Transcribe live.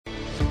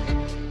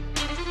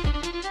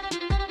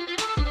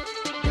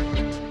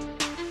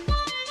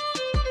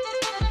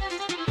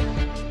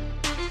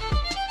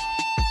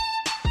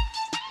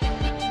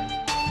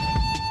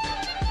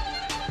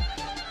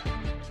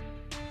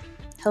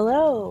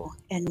Hello,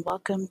 and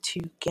welcome to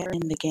Get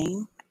in the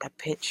Game, a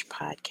pitch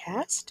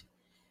podcast,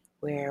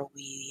 where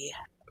we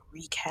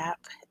recap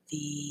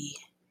the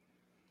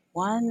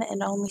one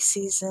and only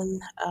season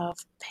of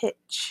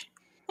Pitch.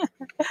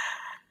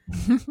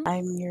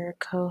 I'm your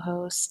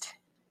co-host,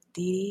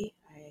 Dee.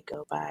 I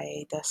go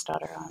by Dust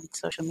Daughter on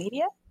social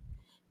media,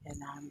 and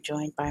I'm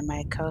joined by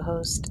my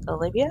co-host,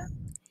 Olivia,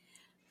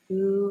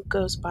 who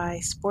goes by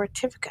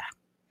Sportivica.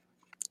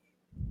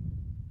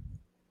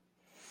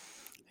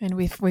 And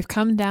we've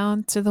come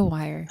down to the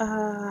wire.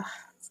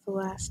 It's the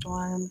last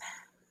one.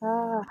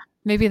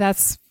 Maybe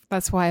that's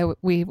why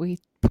we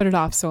put it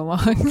off so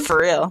long.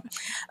 For real.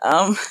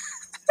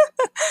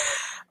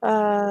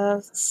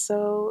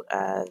 So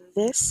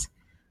this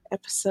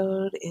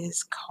episode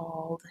is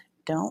called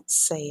Don't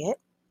Say It.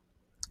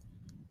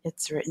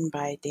 It's written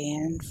by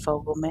Dan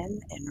Fogelman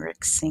and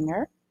Rick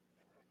Singer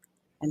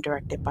and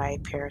directed by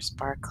Paris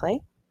Barclay.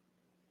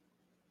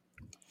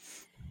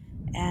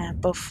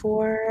 And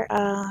before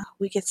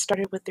we get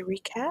started with the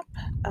recap,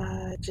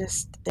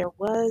 there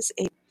was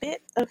a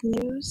bit of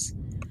news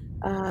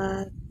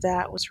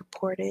that was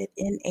reported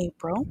in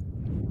April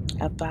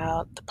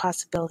about the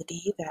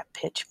possibility that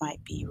Pitch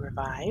might be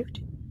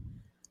revived.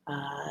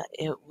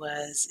 It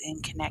was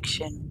in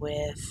connection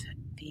with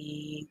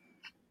the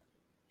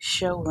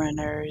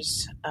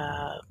showrunners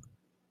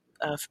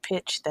of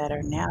Pitch that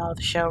are now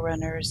the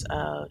showrunners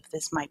of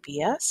This Might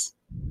Be Us.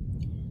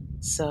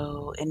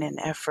 So in an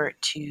effort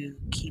to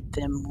keep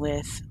them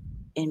with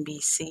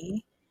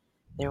NBC,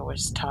 there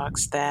was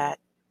talks that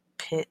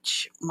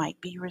Pitch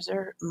might be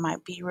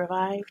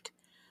revived.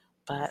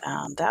 But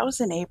that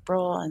was in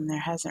April, and there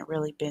hasn't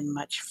really been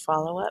much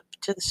follow-up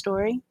to the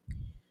story.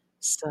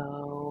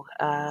 So,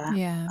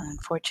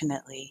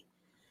 unfortunately,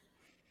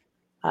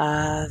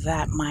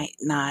 that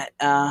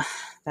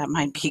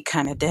might be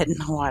kind of dead in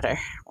the water,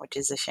 which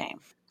is a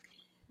shame.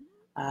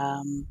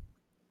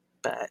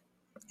 But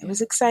it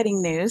was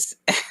exciting news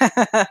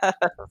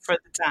for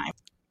the time.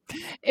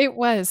 It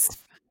was,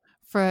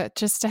 for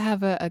just to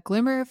have a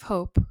glimmer of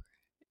hope,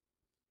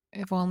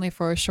 if only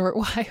for a short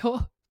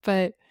while.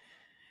 But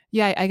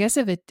yeah, I guess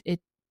if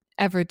it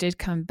ever did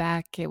come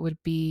back, it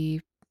would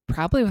be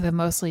probably with a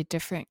mostly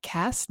different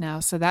cast now.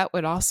 So that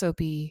would also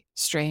be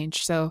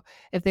strange. So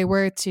if they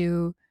were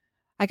to,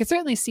 I could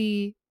certainly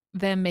see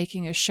them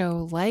making a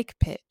show like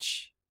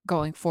Pitch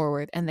going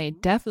forward, and they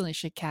definitely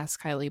should cast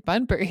Kylie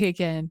Bunbury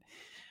again.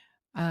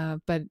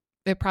 But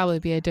it'd probably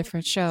be a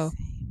different show.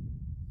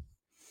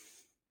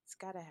 It's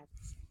got to have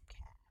the same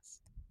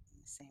cast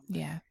and the same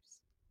Yeah.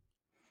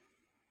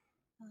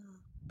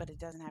 But it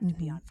doesn't have to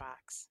be on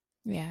Fox.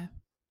 Yeah.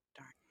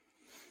 Darn.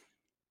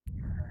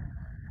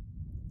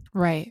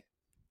 Right.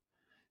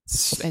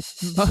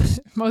 It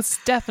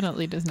most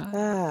definitely does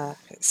not.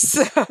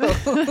 So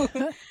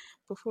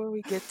before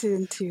we get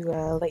into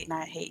late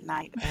night hate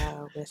night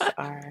with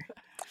our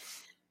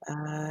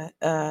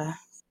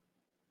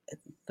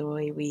the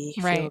way we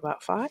feel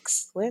about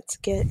Fox, let's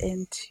get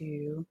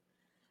into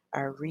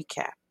our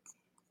recap.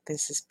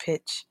 This is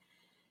Pitch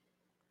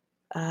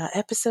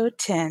episode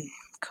 10,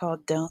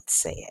 called Don't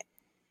Say It.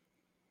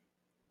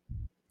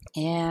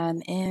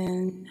 And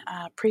in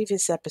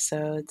previous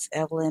episodes,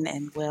 Evelyn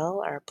and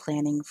Will are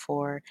planning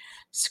for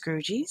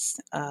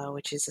Scrooge's,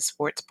 which is a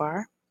sports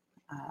bar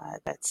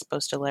that's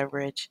supposed to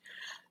leverage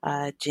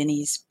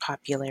Jenny's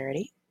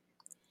popularity.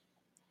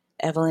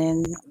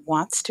 Evelyn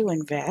wants to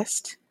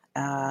invest.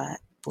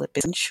 Blip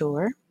isn't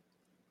sure.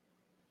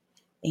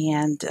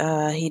 And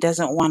he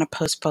doesn't want to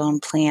postpone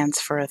plans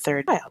for a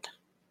third child.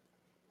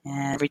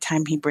 And every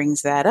time he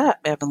brings that up,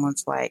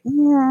 Evelyn's like,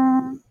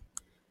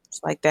 It's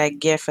like that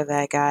gif of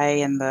that guy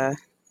in the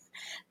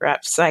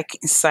rap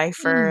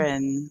cipher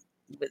and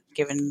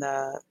giving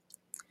the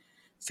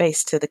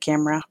face to the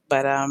camera.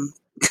 But I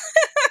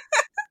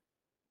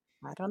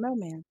don't know,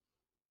 man.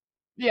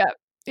 Yeah.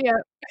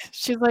 Yeah.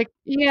 She's like,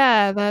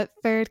 yeah, that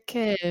third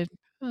kid.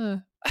 Huh.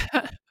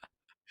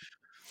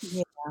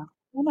 Yeah, I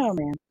don't know,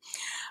 man.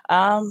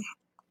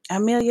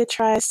 Amelia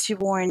tries to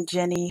warn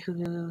Jenny,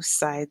 who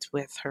sides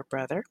with her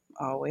brother,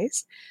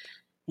 always.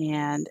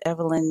 And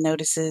Evelyn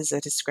notices a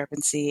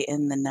discrepancy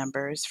in the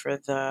numbers for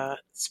the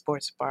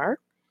sports bar.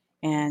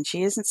 And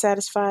she isn't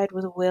satisfied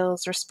with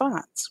Will's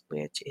response,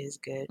 which is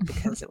good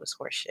because it was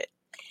horseshit.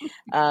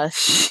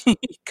 She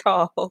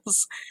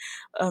calls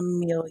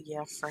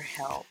Amelia for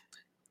help.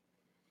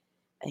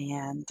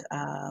 And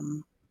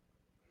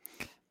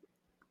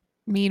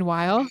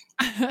meanwhile,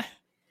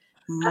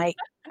 Mike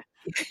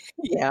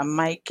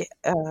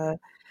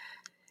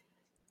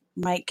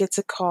gets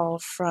a call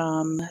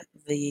from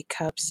the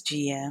Cubs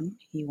GM.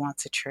 He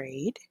wants a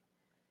trade.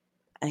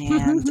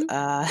 And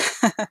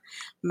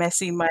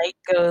Messy Mike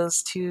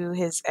goes to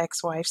his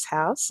ex-wife's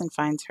house and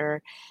finds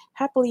her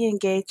happily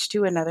engaged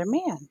to another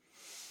man.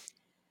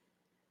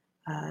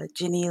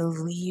 Jenny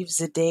leaves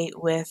a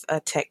date with a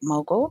tech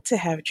mogul to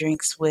have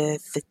drinks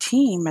with the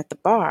team at the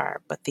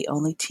bar, but the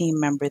only team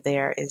member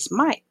there is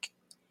Mike.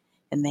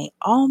 And they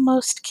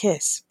almost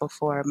kiss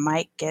before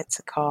Mike gets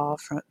a call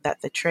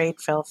that the trade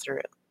fell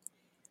through.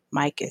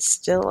 Mike is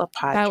still a That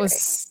Padre.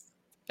 was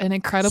an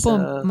incredible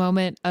So,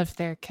 moment of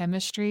their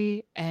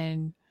chemistry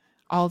and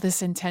all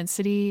this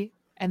intensity.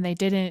 And they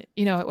didn't,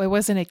 it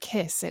wasn't a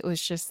kiss. It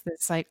was just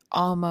this like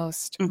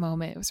almost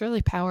moment. It was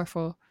really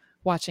powerful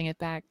watching it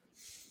back.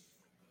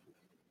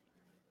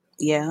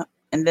 yeah.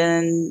 And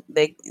then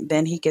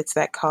he gets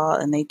that call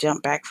and they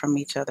jump back from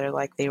each other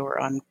like they were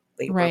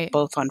Right.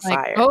 both on Like,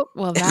 fire. oh,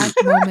 well, that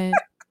moment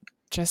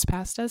just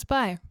passed us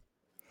by.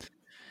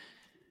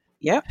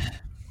 Yep.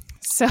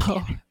 So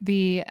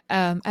the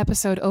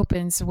episode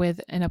opens with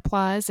an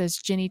applause as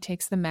Ginny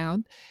takes the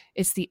mound.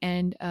 It's the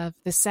end of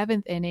the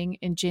 7th inning,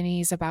 and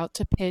Ginny's about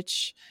to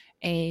pitch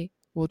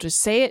we'll just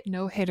say it,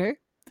 no hitter,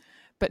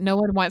 but no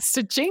one wants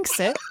to jinx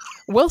it.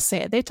 We'll say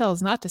it. They tell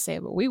us not to say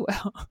it, but we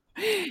will.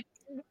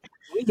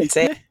 We can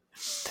say it.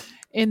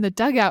 In the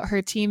dugout,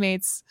 her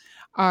teammates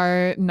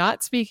are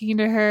not speaking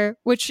to her,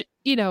 which,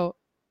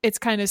 it's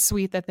kind of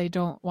sweet that they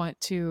don't want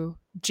to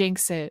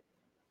jinx it,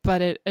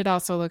 but it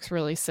also looks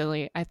really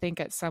silly. I think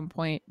at some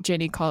point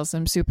Ginny calls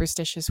them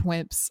superstitious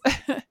wimps.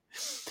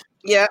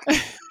 Yeah.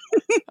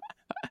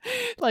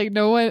 Like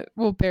no one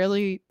will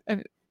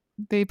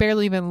they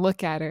barely even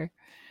look at her.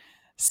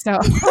 So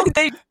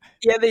they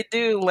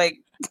do like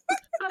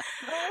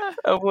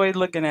avoid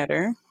looking at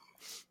her.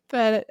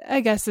 But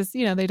I guess it's,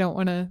 they don't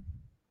want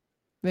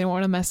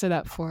to mess it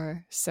up for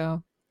her.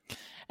 So,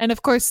 and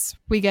of course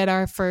we get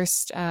our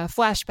first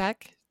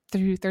flashback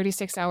through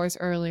 36 hours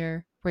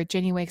earlier where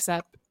Ginny wakes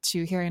up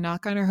to hear a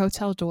knock on her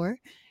hotel door.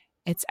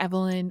 It's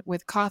Evelyn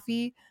with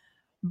coffee.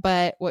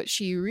 But what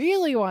she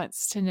really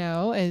wants to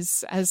know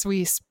is, as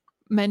we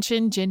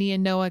mentioned, Ginny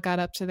and Noah got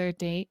up to their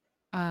date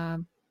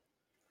in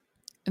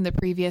the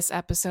previous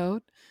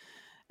episode.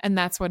 And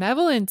that's what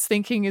Evelyn's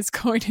thinking is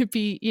going to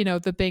be,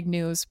 the big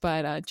news.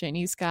 But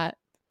Ginny's got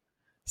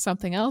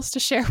something else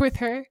to share with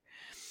her.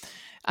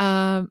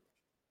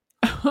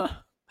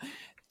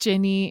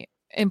 Ginny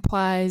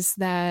implies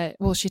that,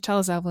 she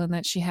tells Evelyn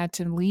that she had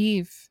to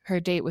leave her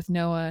date with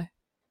Noah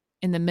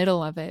in the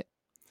middle of it.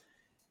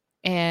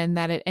 And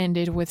that it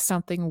ended with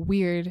something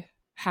weird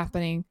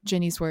happening,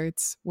 Ginny's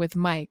words, with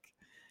Mike.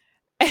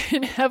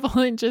 And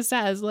Evelyn just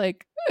has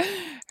like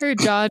her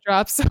jaw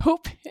drops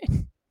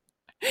open.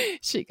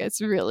 She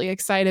gets really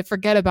excited.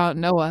 Forget about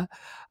Noah.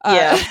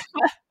 Yeah.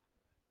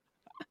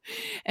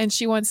 And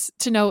she wants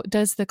to know,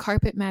 does the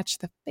carpet match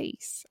the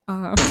face?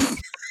 I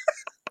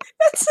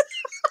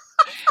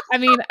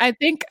mean, I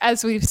think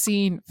as we've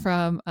seen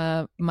from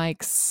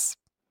Mike's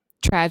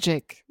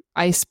tragic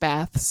ice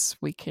baths,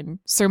 we can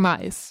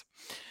surmise.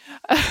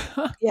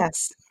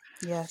 Yes.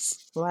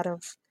 A lot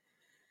of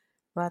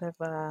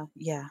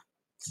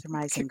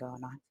surmising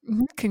going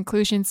on.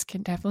 Conclusions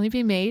can definitely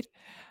be made.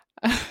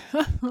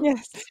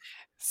 Yes.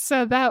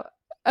 So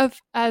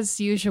as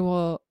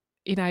usual,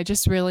 I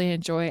just really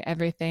enjoy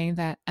everything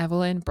that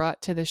Evelyn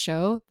brought to the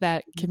show,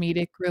 that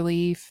comedic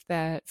relief,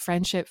 that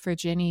friendship for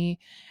Ginny,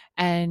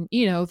 and,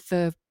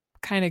 the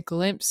kind of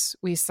glimpse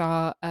we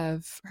saw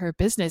of her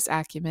business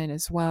acumen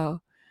as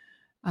well.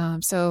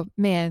 So,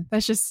 man,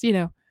 that's just,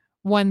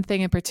 one thing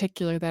in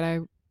particular that I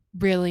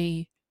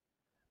really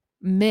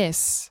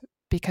miss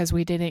because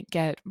we didn't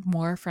get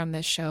more from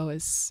this show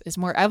is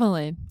more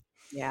Evelyn.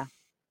 Yeah.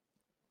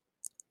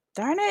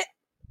 Darn it.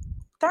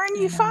 Darn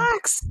you,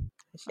 Fox.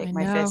 I shake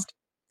my fist.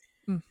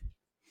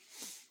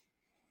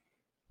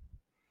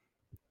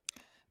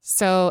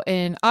 So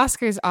in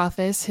Oscar's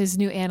office, his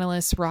new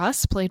analyst,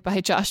 Ross, played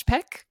by Josh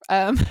Peck,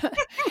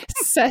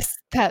 says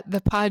that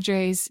the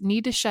Padres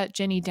need to shut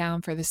Ginny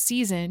down for the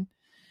season.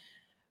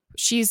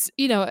 She's,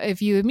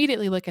 if you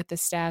immediately look at the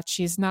stats,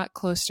 she's not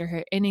close to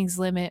her innings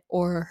limit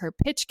or her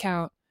pitch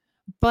count,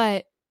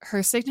 but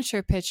her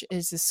signature pitch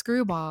is a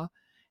screwball,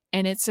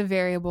 and it's a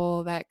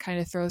variable that kind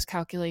of throws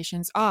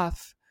calculations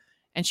off.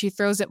 And she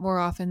throws it more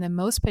often than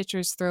most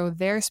pitchers throw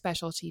their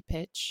specialty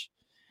pitch.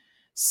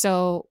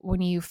 So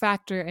when you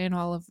factor in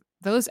all of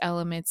those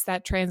elements,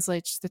 that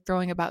translates to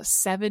throwing about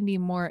 70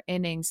 more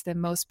innings than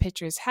most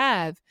pitchers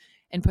have,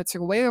 and puts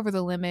her way over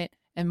the limit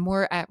and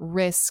more at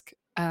risk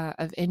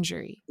of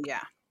injury.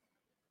 Yeah.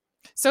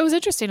 So it was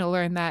interesting to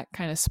learn that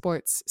kind of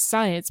sports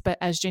science, but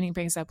as Ginny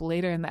brings up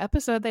later in the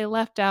episode, they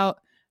left out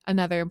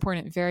another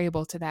important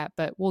variable to that,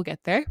 but we'll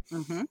get there.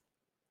 Mm-hmm.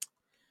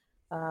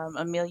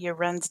 Amelia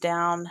runs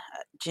down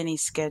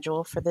Ginny's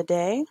schedule for the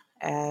day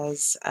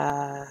as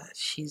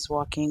she's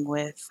walking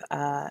with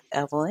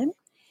Evelyn,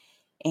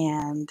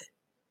 and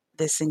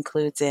this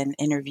includes an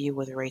interview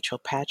with Rachel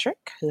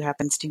Patrick, who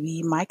happens to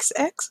be Mike's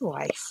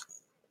ex-wife.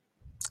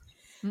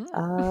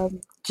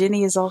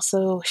 Ginny is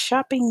also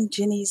shopping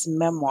Ginny's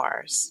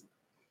memoirs.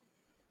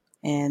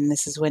 And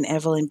this is when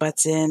Evelyn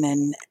butts in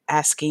and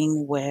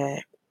asking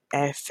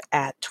if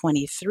at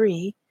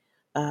 23,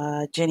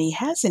 Ginny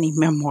has any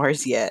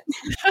memoirs yet.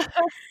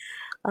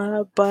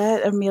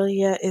 But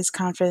Amelia is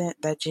confident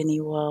that Ginny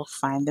will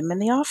find them in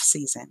the off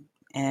season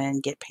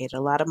and get paid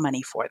a lot of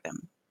money for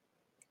them.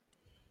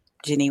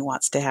 Ginny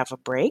wants to have a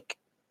break.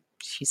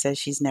 She says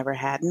she's never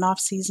had an off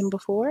season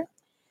before.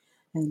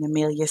 And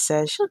Amelia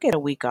says she'll get a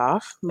week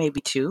off,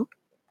 maybe 2.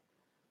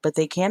 but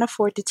they can't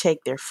afford to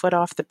take their foot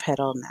off the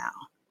pedal now.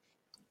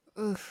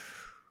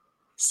 Oof.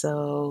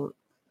 So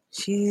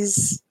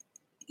she's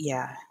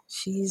yeah,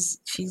 she's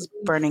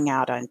burning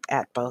out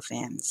at both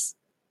ends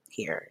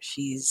here.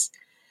 She's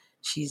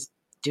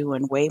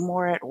doing way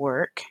more at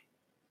work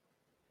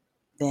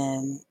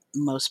than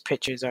most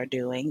pitchers are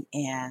doing,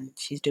 and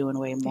she's doing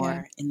way Yeah.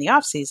 more in the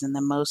off season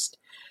than most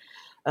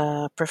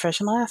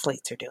professional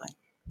athletes are doing.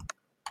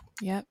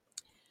 Yep.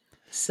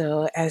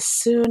 So as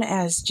soon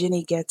as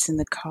Jenny gets in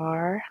the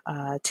car,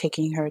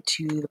 taking her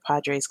to the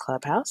Padres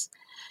clubhouse,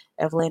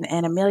 Evelyn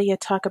and Amelia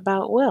talk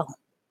about Will.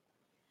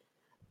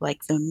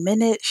 Like the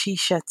minute she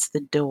shuts the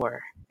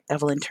door,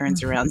 Evelyn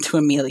turns around to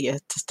Amelia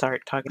to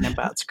start talking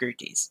about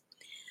Scrooges.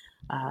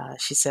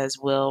 She says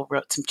Will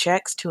wrote some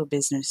checks to a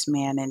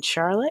businessman in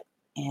Charlotte,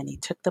 and he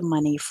took the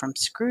money from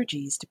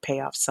Scrooges to pay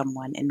off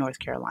someone in North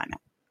Carolina.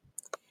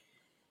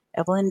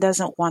 Evelyn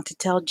doesn't want to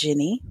tell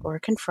Jenny or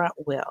confront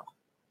Will.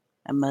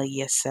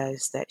 Amelia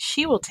says that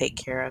she will take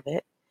care of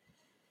it,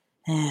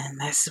 and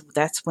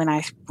that's when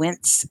I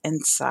wince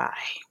and sigh,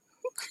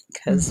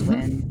 because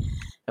when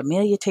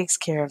Amelia takes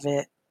care of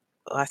it,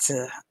 lots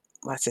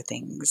of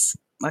things,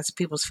 lots of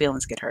people's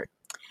feelings get hurt.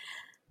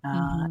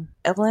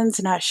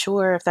 Evelyn's not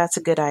sure if that's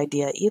a good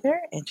idea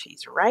either, and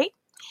she's right.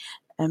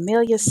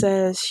 Amelia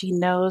says she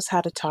knows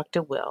how to talk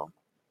to Will.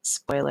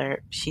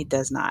 Spoiler, she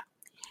does not.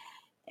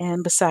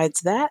 And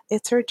besides that,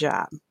 it's her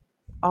job.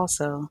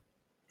 Also,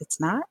 it's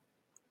not?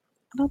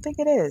 I don't think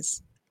it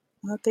is.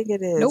 I don't think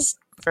it is.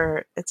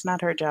 Nope. It's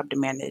not her job to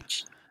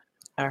manage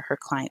her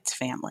client's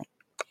family.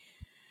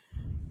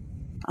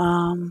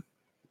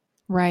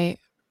 Right.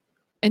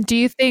 And do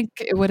you think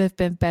it would have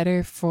been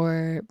better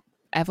for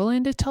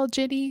Evelyn to tell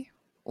Jenny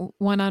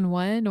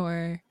one-on-one,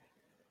 or?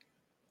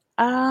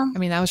 I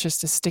mean, that was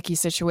just a sticky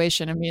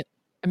situation. I mean,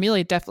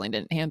 Amelia definitely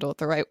didn't handle it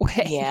the right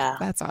way. Yeah.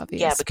 That's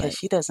obvious. Yeah, because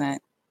she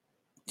doesn't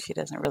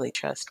really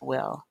trust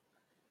Will.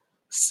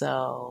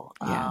 So,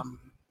 yeah.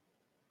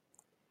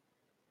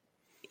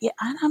 Yeah,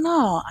 I don't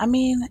know. I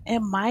mean, it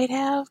might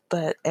have,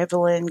 but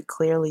Evelyn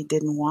clearly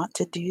didn't want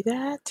to do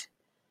that.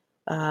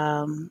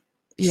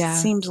 Yeah.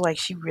 Seems like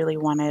she really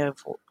wanted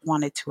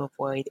to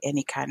avoid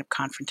any kind of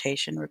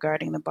confrontation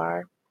regarding the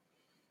bar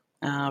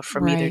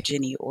from either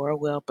Jenny or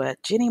Will,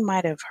 but Jenny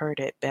might have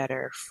heard it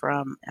better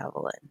from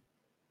Evelyn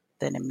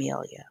than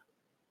Amelia,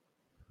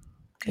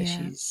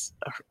 because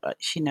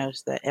she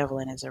knows that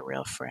Evelyn is a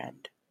real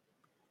friend.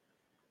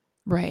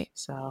 Right.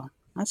 So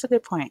that's a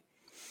good point.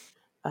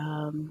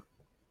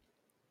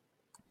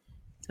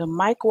 So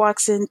Mike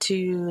walks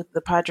into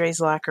the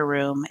Padres locker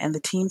room, and the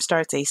team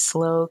starts a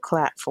slow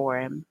clap for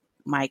him.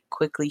 Mike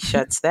quickly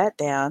shuts that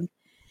down,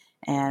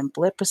 and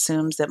Blip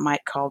assumes that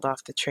Mike called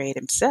off the trade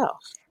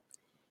himself.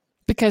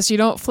 Because you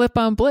don't flip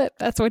on Blip.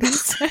 That's what he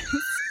says.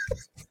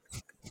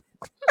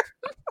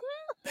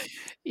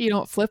 You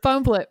don't flip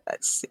on Blip.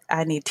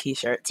 I need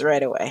t-shirts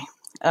right away.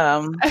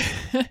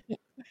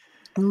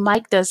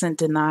 Mike doesn't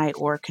deny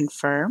or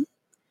confirm,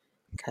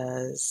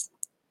 because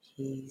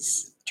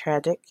he's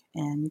tragic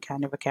and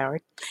kind of a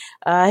coward.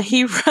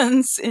 He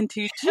runs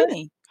into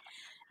Jenny,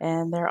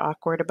 and they're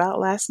awkward about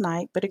last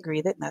night, but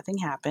agree that nothing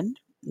happened,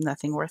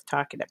 nothing worth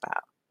talking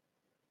about,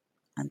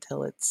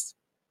 until it's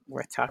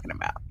worth talking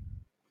about.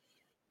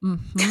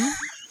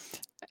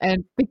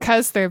 And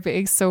because they're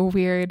being so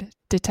weird,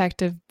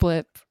 Detective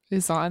Blip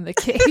is on the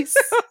case.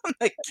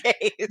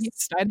 He's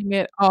studying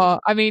it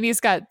all. I mean, he's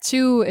got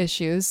two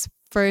issues.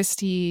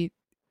 First, he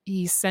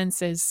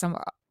senses some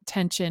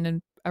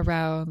tension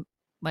around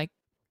like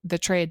the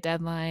trade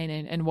deadline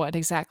and what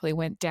exactly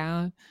went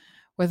down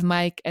with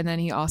Mike, and then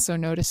he also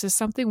notices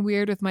something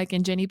weird with Mike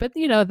and Jenny. But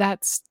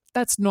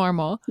that's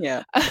normal.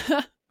 Yeah.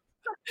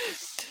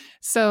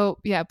 So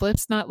yeah,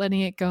 Blip's not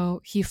letting it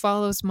go. He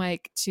follows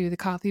Mike to the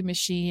coffee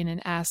machine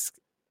and asks,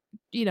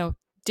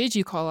 did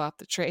you call off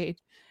the trade?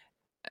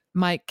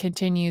 Mike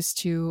continues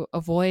to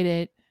avoid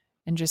it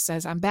and just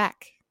says, I'm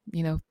back,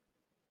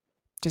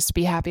 just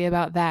be happy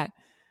about that.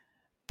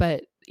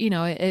 But,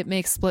 it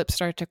makes Blip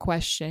start to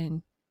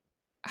question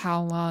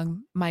how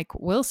long Mike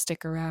will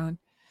stick around.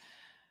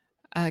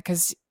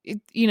 Because,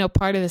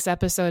 part of this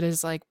episode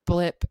is like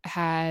Blip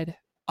had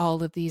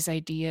all of these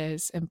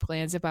ideas and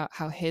plans about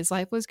how his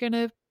life was going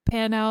to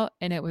pan out,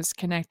 and it was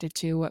connected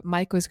to what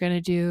Mike was going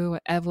to do,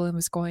 what Evelyn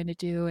was going to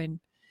do,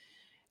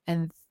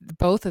 and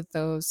both of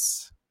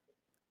those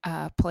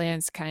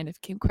plans kind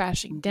of came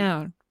crashing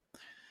down.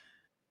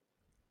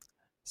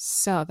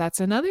 So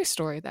that's another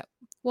story that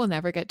we'll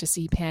never get to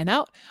see pan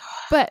out.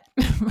 But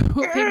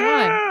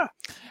moving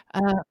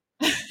on.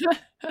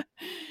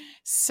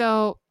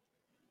 So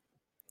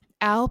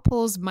Al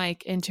pulls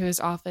Mike into his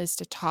office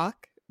to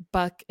talk.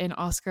 Buck and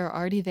Oscar are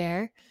already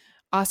there.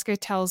 Oscar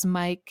tells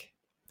Mike,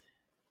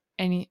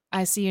 and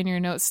I see in your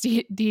notes,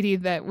 Dee Dee,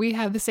 that we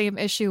have the same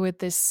issue with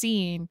this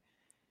scene.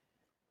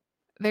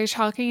 They're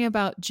talking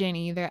about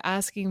Jenny. They're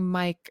asking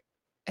Mike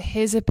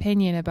his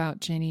opinion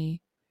about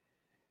Jenny,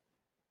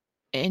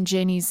 and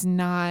Jenny's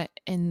not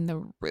in the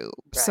room.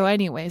 Right. So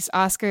anyways,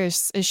 Oscar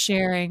is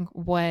sharing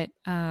what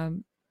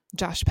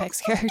Josh Peck's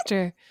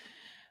character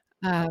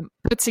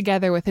put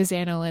together with his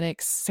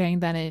analytics saying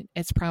that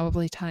it's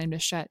probably time to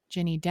shut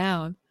Ginny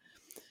down.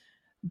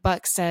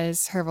 Buck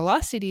says her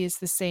velocity is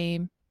the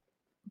same,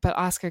 but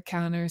Oscar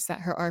counters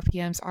that her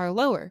RPMs are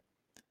lower.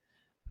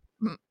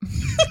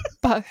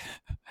 Buck,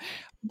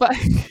 Buck,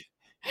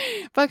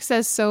 Buck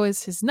says so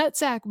is his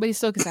nutsack, but he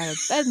still gets out of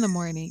bed in the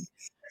morning.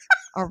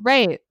 All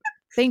right.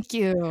 Thank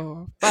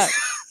you, Buck.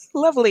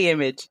 Lovely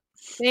image.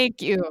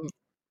 Thank you.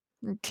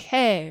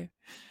 Okay.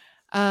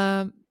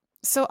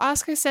 So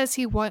Oscar says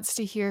he wants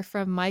to hear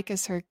from Mike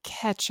as her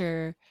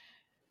catcher.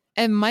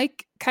 And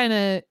Mike kind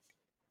of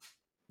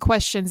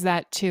questions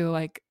that too.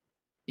 Like,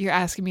 you're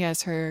asking me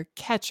as her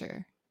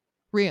catcher.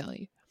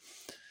 Really?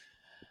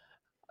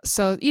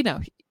 So,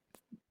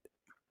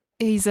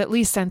 he's at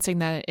least sensing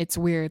that it's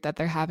weird that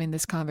they're having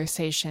this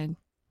conversation.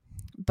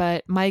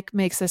 But Mike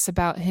makes this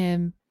about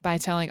him by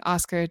telling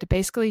Oscar to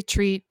basically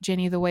treat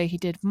Ginny the way he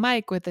did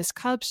Mike with this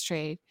Cubs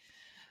trade.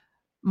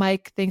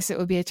 Mike thinks it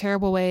would be a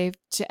terrible way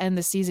to end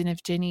the season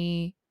if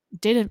Ginny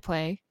didn't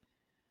play.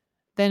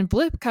 Then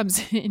Blip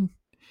comes in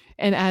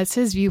and adds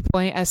his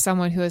viewpoint as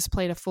someone who has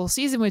played a full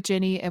season with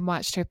Ginny and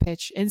watched her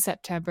pitch in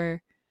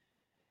September.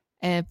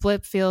 And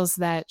Blip feels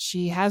that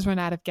she has run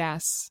out of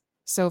gas.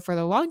 So for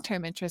the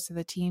long-term interest of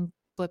the team,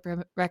 Blip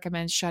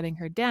recommends shutting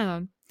her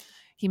down.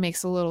 He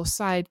makes a little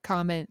side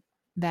comment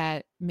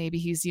that maybe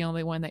he's the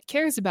only one that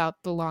cares about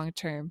the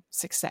long-term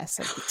success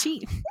of the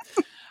team.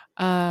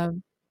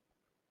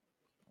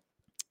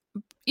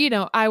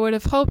 I would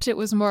have hoped it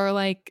was more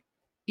like,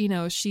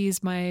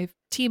 she's my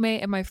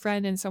teammate and my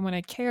friend and someone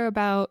I care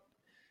about.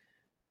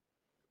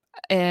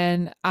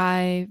 And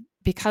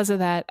because of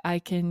that, I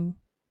can,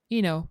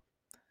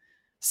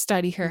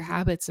 study her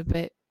habits a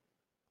bit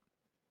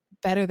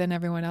better than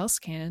everyone else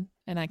can.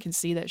 And I can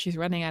see that she's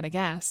running out of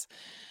gas.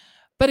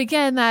 But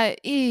again, I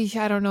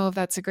don't know if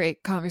that's a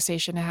great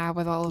conversation to have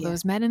with all of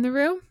those men in the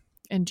room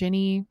and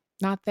Ginny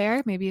not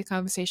there. Maybe a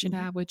conversation to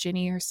have with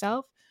Ginny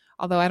herself.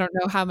 Although I don't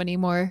know how many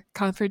more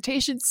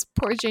confrontations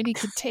poor Ginny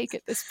could take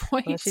at this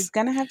point. Well, she's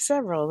going to have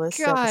several this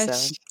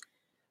episode.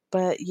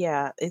 But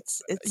yeah,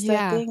 it's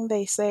that thing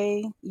they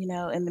say,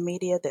 in the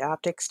media, the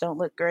optics don't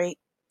look great.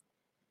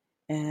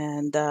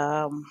 And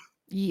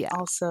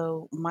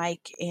also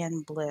Mike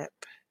and Blip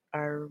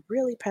are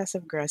really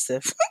passive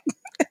aggressive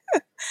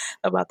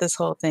about this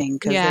whole thing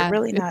because they're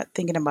really not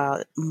thinking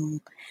about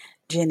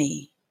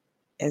Ginny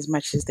as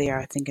much as they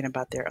are thinking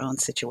about their own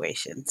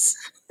situations.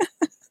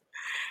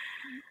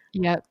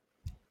 Yep.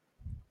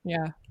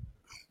 Yeah.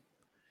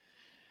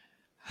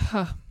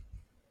 Huh.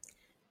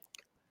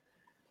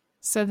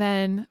 So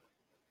then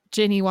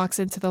Ginny walks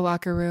into the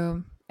locker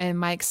room and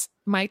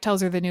Mike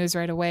tells her the news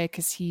right away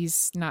because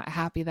he's not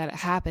happy that it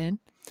happened.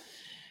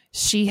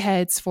 She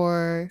heads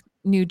for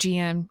new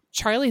GM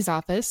Charlie's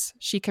office.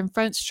 She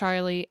confronts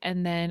Charlie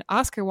and then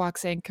Oscar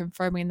walks in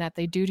confirming that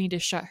they do need to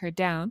shut her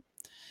down.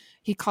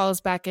 He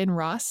calls back in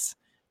Ross,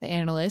 the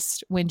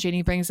analyst, when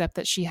Ginny brings up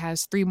that she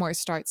has 3 more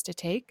starts to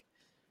take.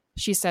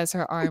 She says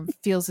her arm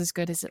feels as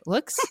good as it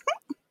looks.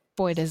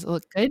 Boy, does it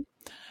look good.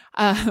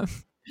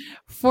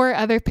 4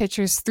 other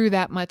pitchers threw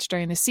that much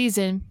during the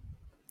season.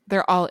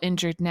 They're all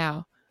injured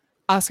now.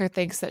 Oscar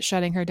thinks that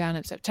shutting her down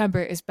in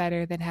September is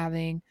better than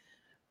having,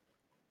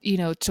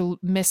 to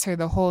miss her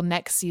the whole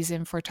next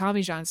season for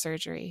Tommy John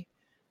surgery.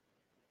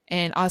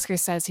 And Oscar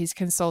says he's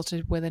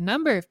consulted with a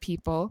number of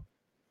people.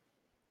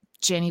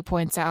 Ginny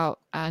points out,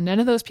 none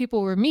of those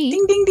people were me.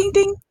 Ding, ding, ding,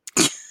 ding.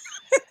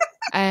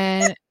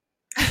 And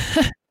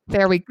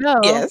there we go.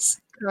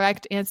 Yes.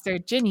 Correct answer,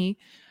 Ginny.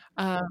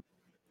 And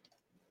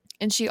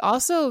she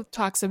also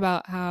talks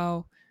about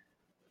how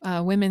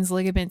women's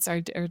ligaments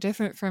are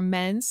different from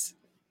men's,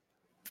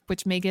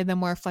 which may give them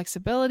more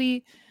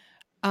flexibility.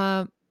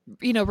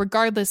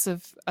 Regardless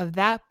of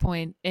that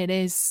point, it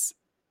is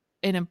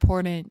an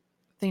important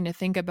thing to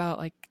think about.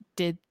 Like,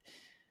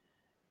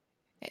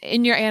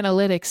 in your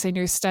analytics, in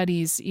your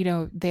studies,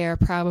 they're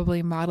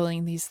probably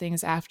modeling these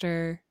things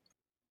after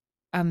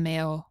a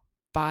male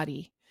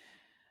body.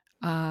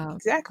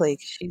 Exactly.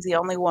 She's the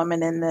only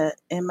woman in the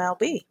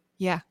MLB.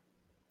 Yeah.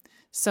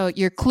 So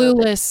you're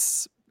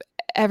clueless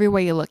every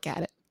way you look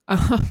at it.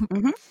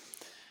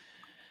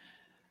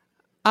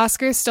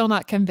 Oscar's still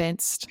not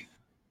convinced.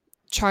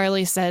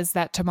 Charlie says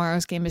that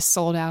tomorrow's game is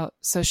sold out,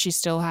 so she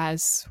still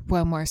has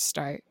one more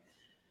start.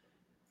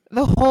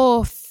 The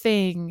whole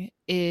thing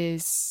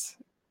is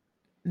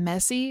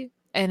messy,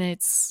 and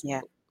it's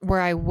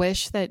where I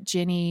wish that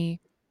Ginny,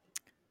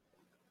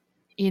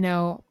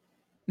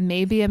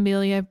 maybe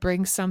Amelia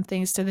brings some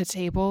things to the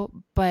table,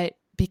 but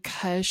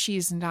because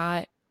she's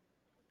not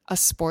a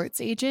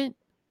sports agent,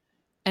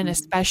 and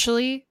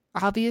especially,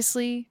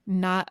 obviously,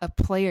 not a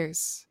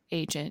player's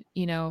agent,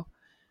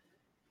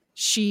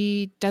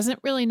 she doesn't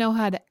really know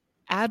how to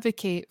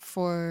advocate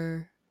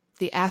for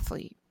the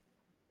athlete.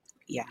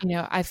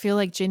 Yeah. I feel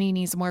like Ginny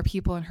needs more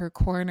people in her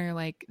corner.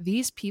 Like,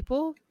 these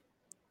people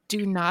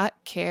do not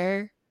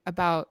care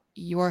about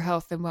your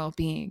health and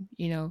well-being.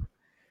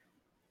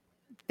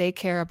 They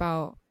care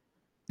about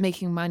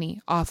making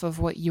money off of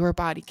what your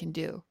body can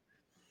do.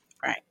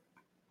 Right.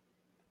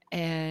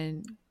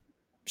 And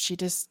she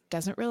just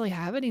doesn't really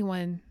have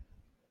anyone,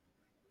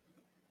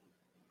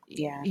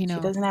 Yeah, you she know.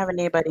 doesn't have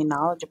anybody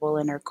knowledgeable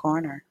in her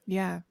corner,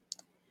 Yeah.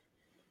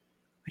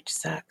 which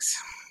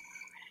sucks.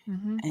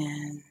 Mm-hmm.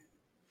 And,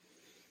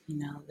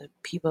 the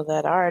people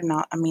that are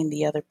not, I mean,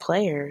 the other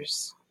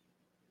players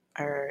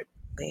are,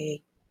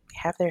 they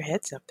have their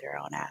heads up their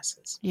own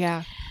asses.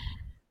 Yeah.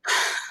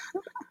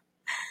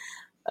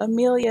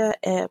 Amelia,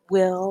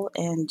 Will,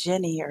 and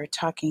Jenny are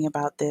talking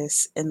about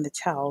this in the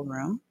towel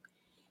room.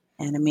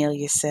 And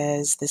Amelia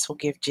says this will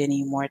give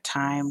Jenny more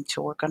time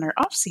to work on her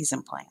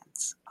off-season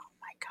plans. Oh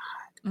my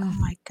God. Oh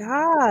my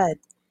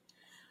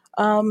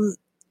God.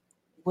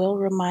 Will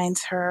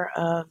reminds her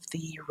of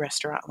the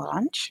restaurant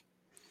lunch.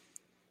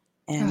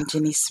 And Ugh,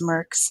 Jenny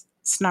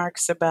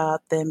snarks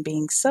about them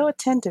being so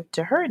attentive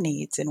to her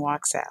needs and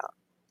walks out.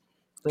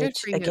 good Which,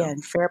 for you.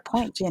 again, fair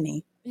point,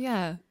 Jenny.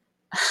 Yeah.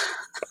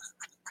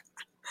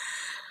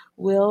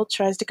 Will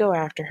tries to go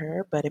after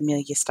her, but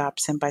Amelia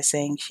stops him by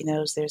saying she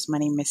knows there's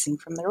money missing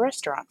from the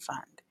restaurant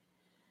fund.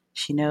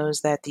 She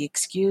knows that the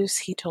excuse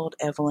he told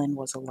Evelyn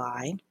was a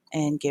lie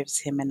and gives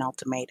him an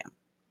ultimatum.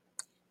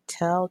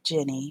 Tell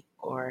Jenny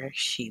or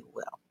she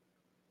will.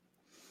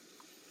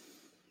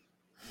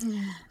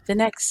 The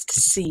next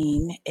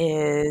scene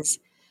is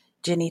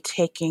Jenny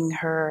taking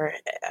her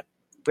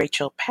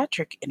Rachel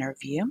Patrick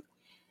interview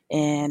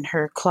in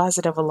her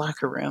closet of a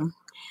locker room.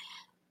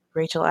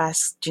 Rachel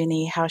asks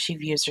Jenny how she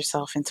views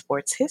herself in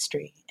sports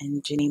history,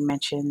 and Jenny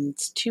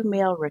mentions two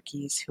male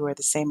rookies who are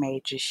the same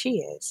age as she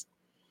is.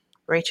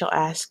 Rachel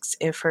asks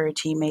if her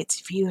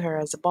teammates view her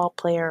as a ball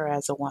player or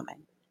as a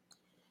woman.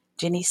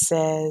 Jenny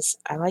says,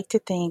 I like to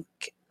think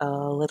a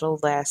little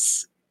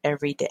less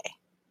every day,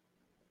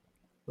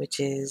 which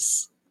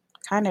is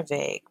kind of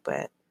vague,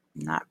 but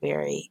not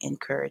very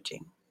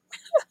encouraging.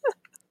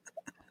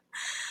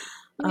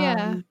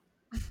 Yeah.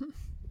 Um,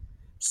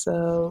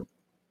 so,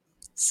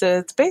 so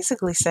it's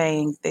basically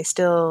saying they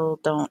still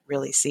don't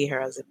really see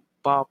her as a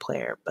ball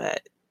player,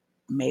 but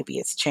maybe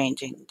it's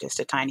changing just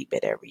a tiny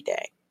bit every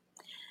day,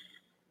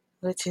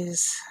 which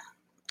is,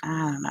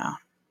 I don't know.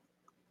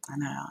 I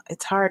know.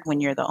 It's hard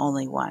when you're the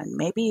only one.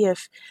 Maybe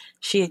if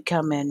she had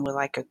come in with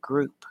like a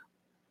group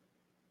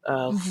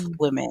of Mm-hmm.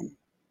 women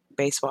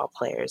baseball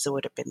players, it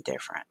would have been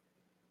different.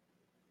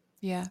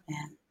 Yeah.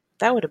 And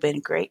that would have been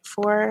great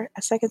for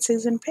a second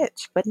season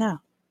pitch, but no.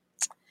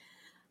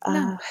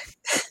 No.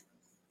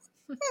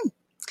 Uh,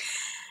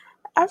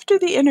 After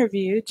the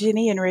interview,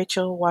 Jenny and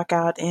Rachel walk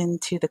out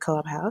into the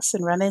clubhouse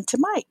and run into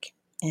Mike.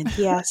 And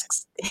he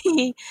asks,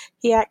 he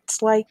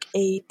acts like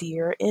a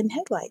deer in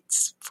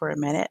headlights for a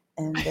minute,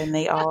 and then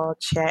they all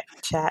chat,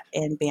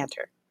 and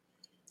banter.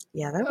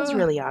 Yeah, that was Ugh,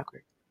 really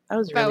awkward. That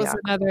was that really was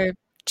awkward. another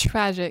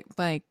tragic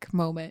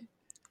moment.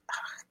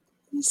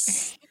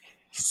 He's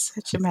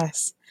such a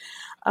mess.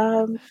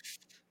 Um,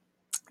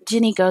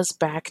 Jenny goes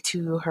back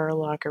to her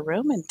locker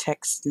room and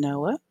texts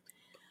Noah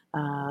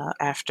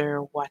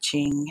after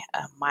watching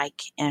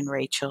Mike and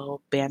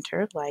Rachel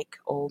banter like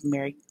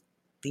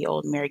the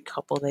old married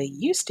couple they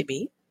used to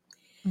be.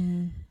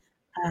 Mm.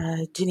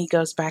 Jenny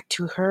goes back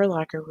to her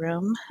locker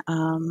room,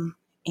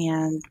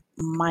 and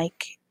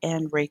Mike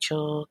and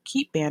Rachel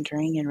keep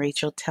bantering, and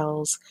Rachel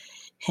tells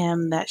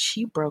him that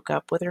she broke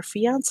up with her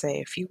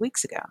fiance a few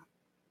weeks ago.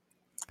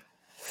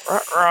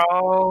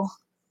 Uh-oh.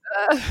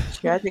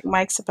 Tragic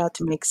Mike's about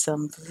to make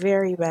some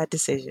very bad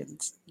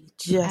decisions. You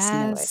just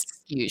knew it. As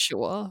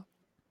usual.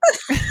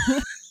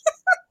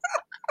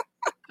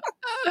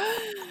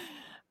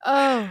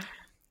 Oh,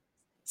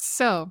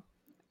 so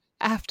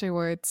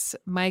afterwards,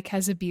 Mike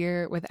has a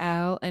beer with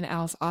Al in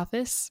Al's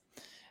office.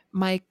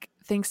 Mike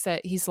thinks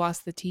that he's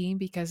lost the team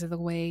because of the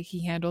way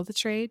he handled the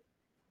trade.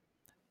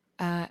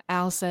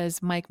 Al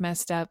says Mike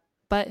messed up,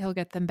 but he'll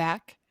get them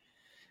back.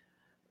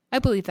 I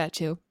believe that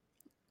too.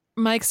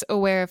 Mike's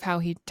aware of how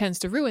he tends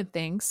to ruin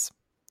things.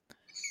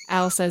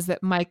 Al says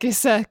that Mike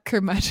is a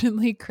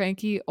curmudgeonly,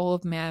 cranky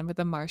old man with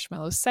a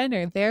marshmallow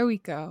center. There we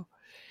go.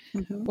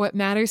 Hmm. What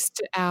matters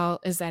to Al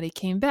is that he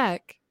came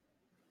back.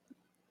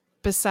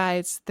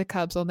 Besides, the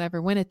Cubs will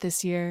never win it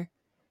this year.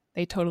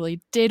 They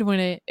totally did win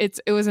it.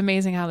 It was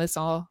amazing how this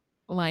all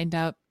lined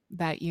up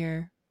that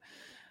year.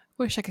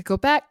 Wish I could go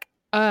back.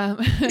 Uh,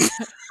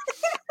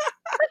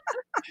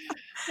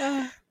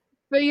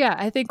 but yeah,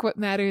 I think what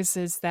matters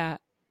is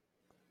that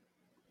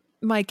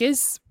Mike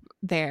is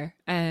there,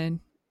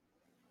 and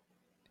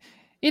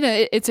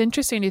it's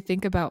interesting to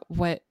think about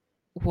what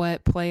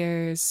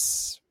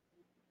players,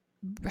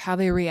 how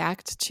they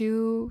react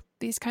to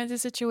these kinds of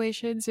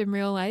situations in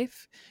real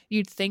life.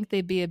 You'd think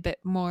they'd be a bit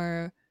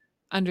more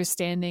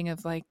understanding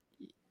of, like,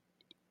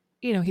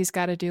 he's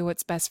got to do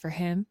what's best for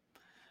him.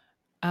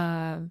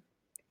 Um,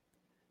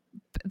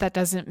 that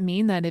doesn't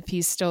mean that if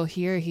he's still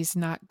here, he's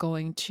not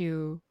going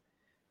to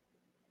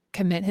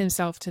commit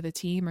himself to the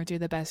team or do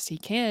the best he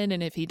can.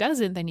 And if he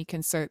doesn't, then you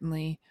can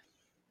certainly,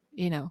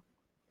 you know,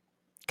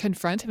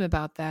 confront him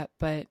about that.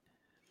 But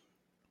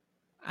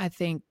I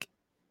think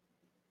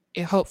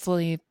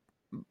hopefully,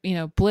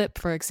 Blip,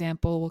 for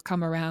example, will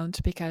come around,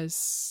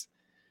 because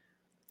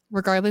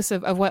regardless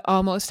of what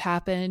almost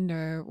happened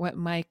or what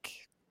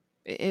Mike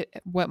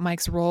what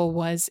Mike's role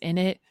was in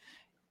it.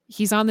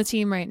 He's on the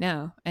team right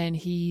now, and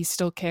he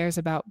still cares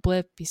about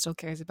Blip. He still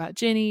cares about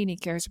Ginny, and he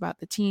cares about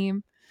the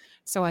team.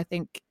 So I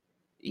think,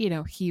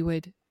 he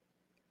would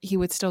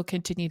still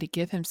continue to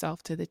give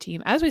himself to the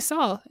team, as we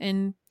saw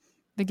in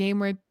the game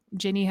where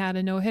Ginny had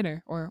a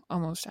no-hitter, or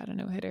almost had a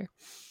no-hitter.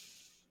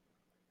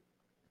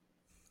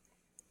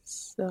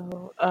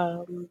 So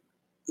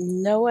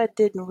Noah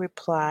didn't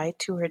reply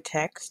to her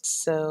text,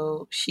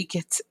 so she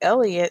gets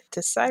Elliot to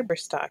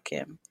cyberstalk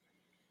him,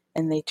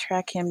 and they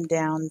track him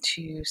down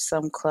to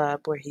some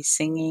club where he's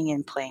singing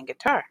and playing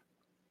guitar.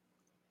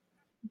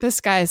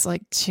 This guy's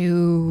like he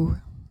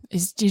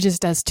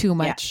just does too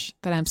much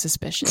that I'm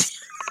suspicious.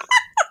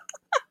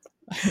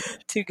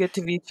 Too good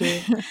to be true.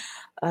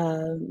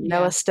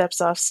 Noah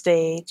steps off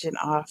stage and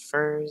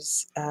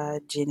offers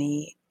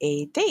Ginny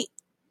a date.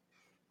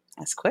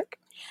 That's quick.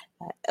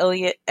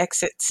 Elliot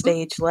exits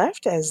stage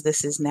left, as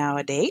this is now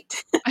a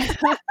date.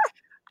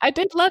 I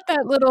did love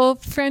that little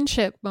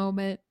friendship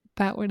moment.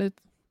 That would have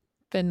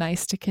been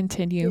nice to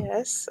continue.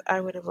 Yes, I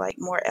would have liked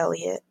more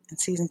Elliot in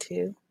season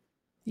 2.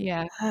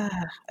 Yeah.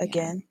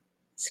 Again,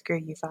 screw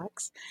you,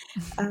 Fox.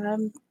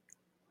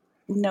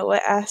 Noah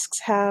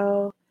asks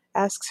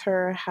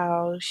her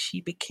how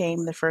she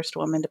became the first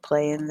woman to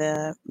play in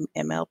the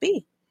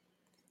MLB.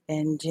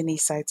 And Ginny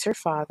cites her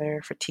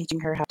father for teaching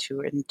her how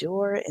to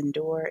endure.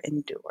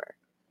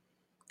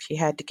 She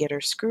had to get her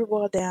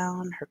screwball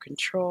down, her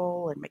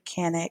control and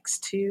mechanics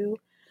too,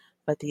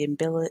 but the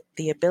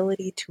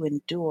ability to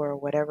endure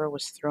whatever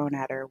was thrown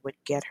at her would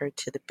get her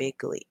to the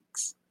big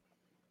leagues.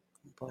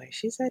 Boy,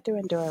 she's had to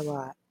endure a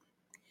lot.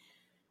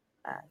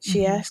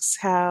 She asks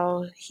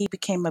how he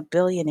became a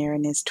billionaire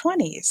in his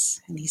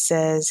 20s, and he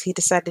says he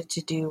decided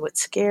to do what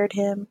scared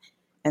him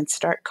and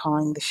start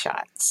calling the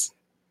shots.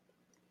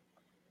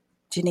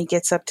 Ginny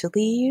gets up to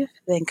leave,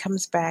 then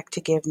comes back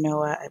to give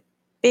Noah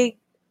a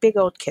big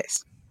old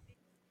kiss.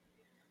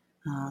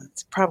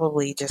 It's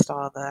probably just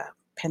all the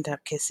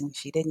pent-up kissing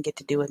she didn't get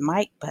to do with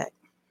Mike, but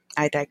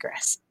I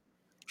digress.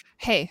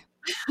 Hey.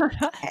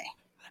 Hey.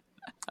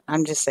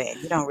 I'm just saying,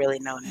 you don't really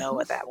know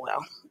Noah that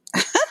well.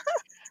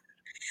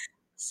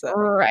 So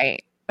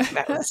right.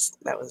 that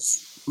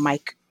was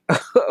Mike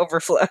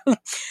overflow.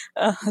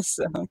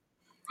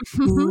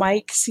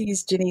 Mike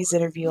sees Ginny's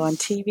interview on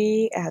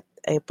TV at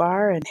a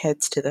bar and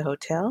heads to the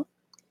hotel.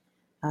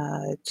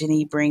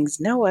 Ginny brings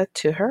Noah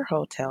to her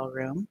hotel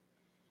room,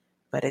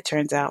 but it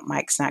turns out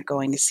Mike's not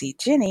going to see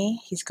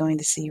Ginny. He's going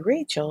to see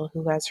Rachel,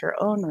 who has her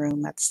own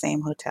room at the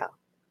same hotel.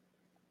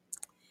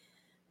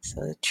 So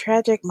the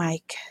tragic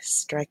Mike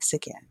strikes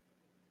again.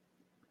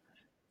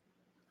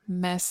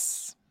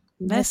 Messy.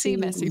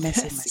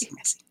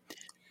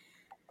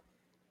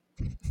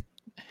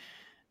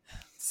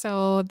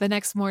 So the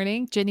next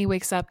morning, Ginny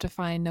wakes up to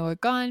find Noah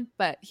gone,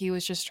 but he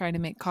was just trying to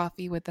make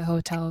coffee with the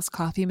hotel's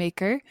coffee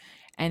maker,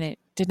 and it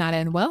did not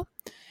end well.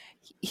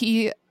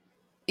 He's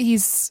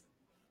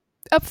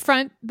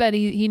upfront that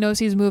he knows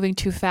he's moving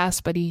too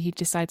fast, but he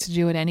decides to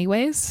do it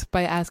anyways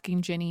by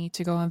asking Ginny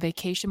to go on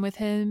vacation with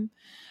him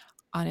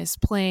on his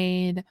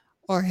plane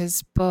or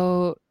his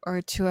boat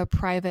or to a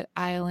private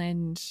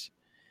island.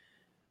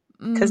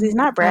 Because he's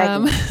not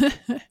bragging.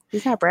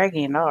 He's not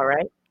bragging at all,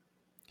 right?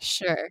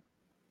 Sure.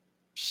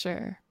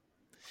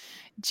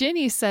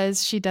 Ginny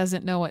says she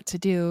doesn't know what to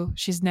do.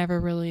 She's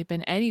never really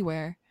been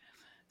anywhere.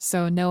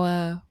 So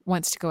Noah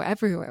wants to go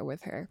everywhere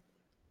with her.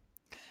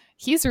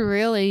 He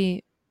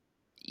really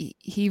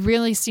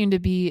seemed to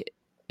be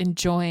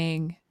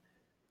enjoying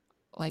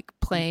like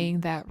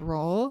playing that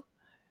role,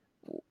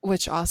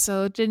 which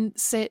also didn't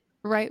sit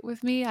right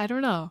with me. I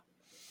don't know.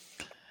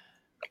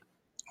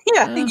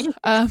 Yeah,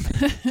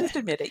 just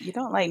admit it. You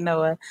don't like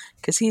Noah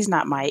because he's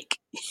not Mike.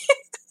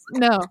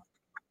 No,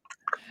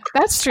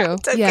 that's true.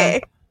 It's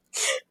okay.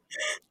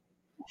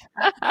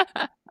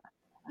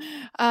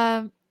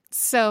 Yeah.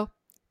 So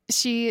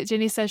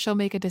Ginny says she'll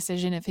make a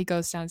decision if he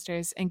goes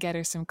downstairs and get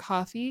her some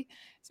coffee,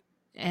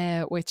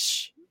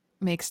 which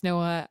makes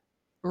Noah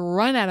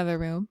run out of the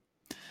room.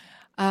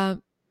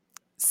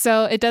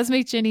 So it does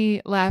make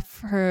Ginny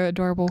laugh, her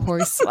adorable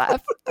horse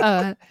laugh.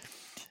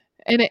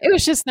 And it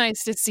was just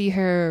nice to see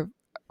her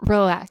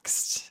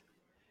relaxed.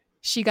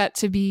 She got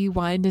to be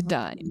wined and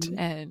dined,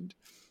 and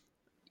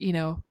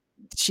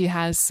she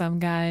has some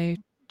guy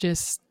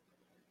just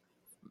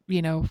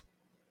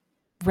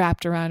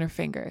wrapped around her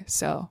finger.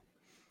 So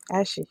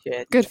as she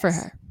should. Good for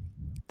her.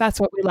 That's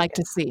what we like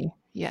to see.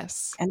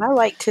 Yes. And I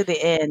like to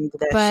the end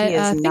that she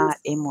is not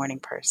a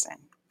morning person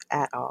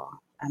at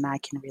all, and I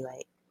can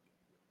relate.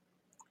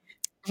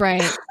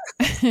 Right.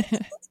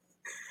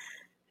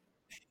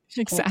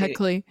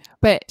 Exactly.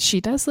 But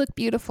she does look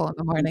beautiful in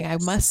the morning,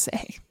 yes. I must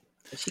say.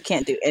 She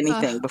can't do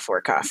anything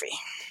before coffee.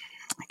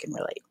 I can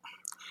relate.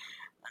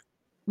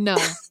 No.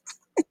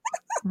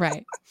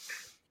 Right.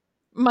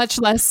 Much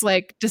less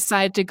like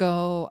decide to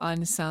go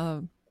on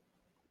some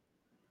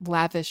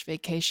lavish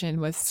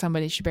vacation with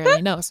somebody she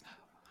barely knows.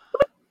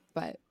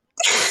 But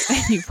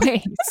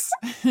anyways.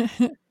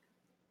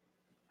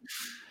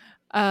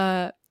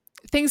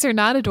 Things are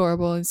not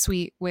adorable and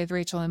sweet with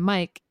Rachel and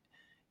Mike.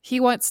 he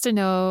wants to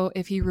know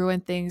if he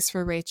ruined things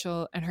for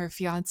Rachel and her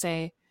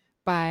fiance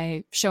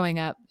by showing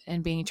up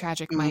and being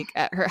Tragic Mm, Mike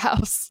at her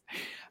house.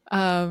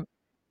 Um,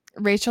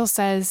 Rachel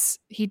says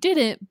he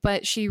didn't,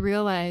 but she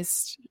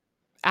realized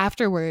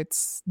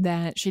afterwards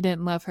that she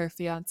didn't love her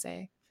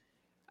fiance.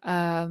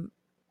 Um,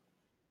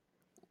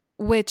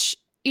 which,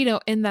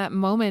 in that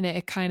moment,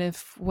 it kind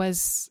of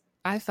was,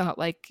 I felt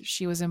like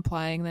she was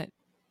implying that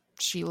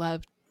she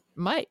loved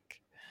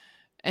Mike.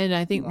 And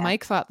I think yeah,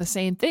 Mike thought the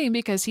same thing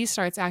because he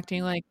starts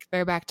acting like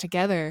they're back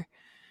together.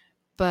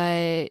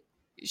 But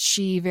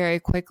she very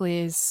quickly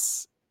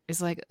is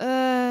like,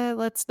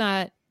 let's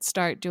not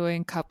start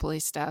doing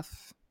coupley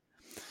stuff.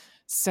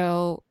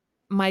 So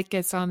Mike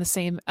gets on the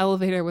same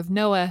elevator with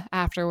Noah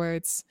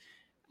afterwards.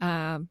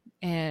 And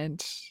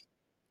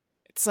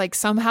it's like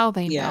somehow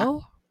they yeah.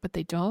 know, but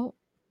they don't.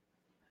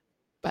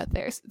 But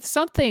there's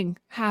something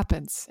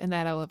happens in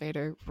that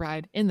elevator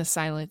ride in the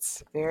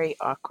silence. Very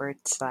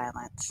awkward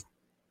silence.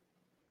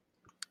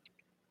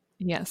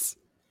 Yes.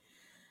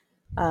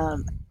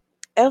 Um,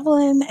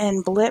 Evelyn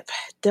and Blip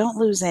don't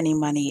lose any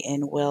money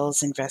in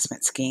Will's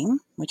investment scheme,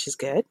 which is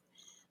good.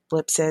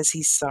 Blip says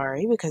he's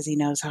sorry because he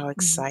knows how Mhm.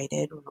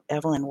 excited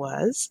Evelyn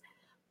was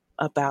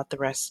about the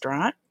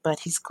restaurant, but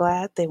he's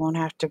glad they won't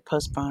have to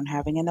postpone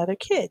having another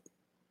kid.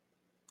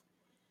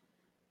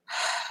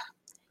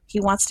 He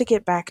wants to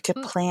get back to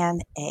Mm. Plan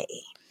A.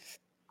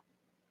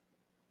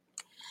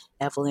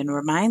 Evelyn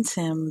reminds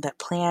him that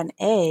Plan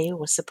A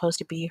was supposed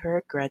to be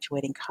her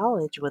graduating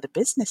college with a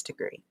business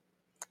degree.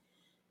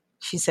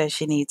 She says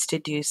she needs to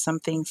do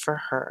something for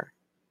her.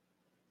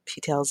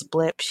 She tells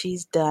Blip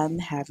she's done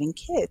having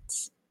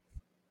kids.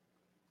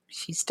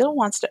 She still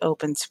wants to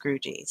open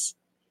Scrooge's.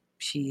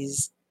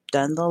 She's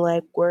done the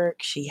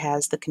legwork, she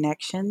has the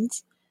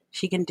connections.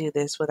 She can do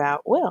this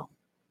without Will.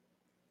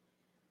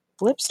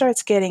 Blip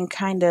starts getting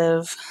kind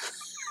of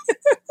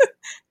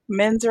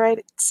men's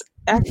rights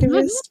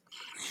activist,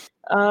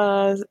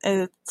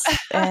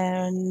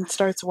 and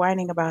starts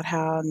whining about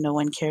how no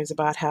one cares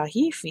about how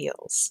he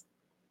feels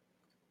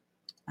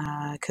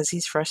because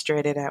he's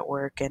frustrated at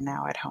work and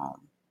now at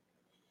home.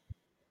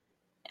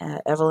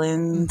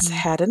 Evelyn's Mhm.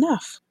 had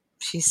enough.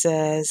 She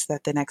says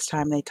that the next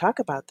time they talk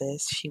about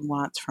this, she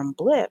wants from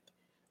Blip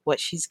what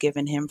she's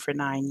given him for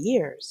 9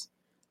 years: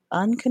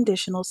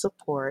 unconditional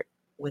support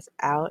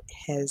without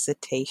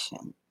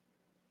hesitation.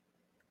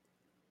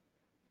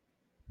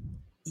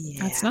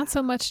 That's Yeah, not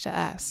so much to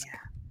ask. yeah,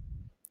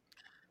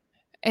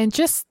 And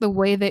just the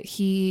way that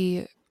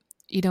he,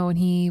 when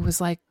he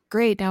was like,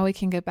 great, now we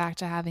can get back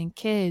to having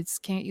kids.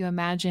 Can't you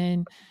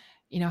imagine,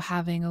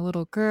 having a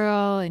little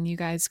girl and you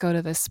guys go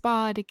to the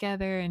spa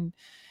together? And,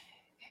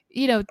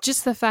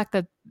 just the fact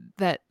that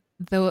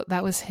though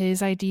that was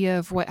his idea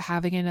of what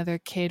having another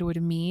kid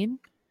would mean,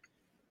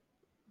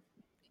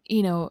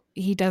 he's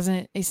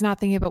not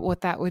thinking about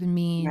what that would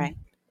mean right.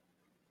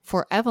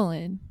 for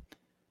Evelyn.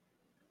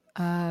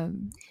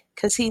 Um,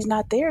 Because he's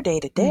not there day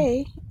to mm,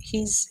 day.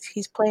 He's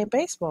playing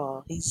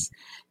baseball. He's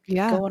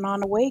yeah, going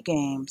on away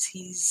games.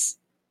 He's,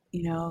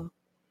 you know,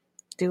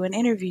 doing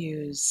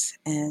interviews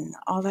and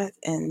all that,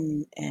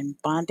 and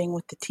bonding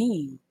with the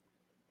team.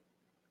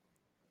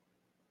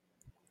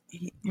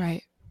 He,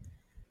 right,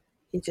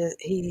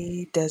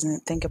 he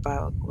doesn't think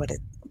about what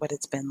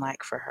it's been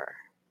like for her.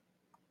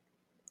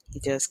 He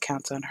just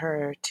counts on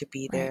her to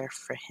be right, there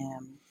for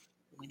him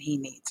when he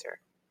needs her.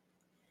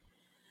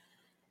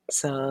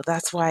 So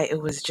that's why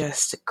it was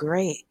just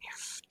great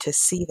to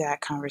see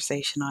that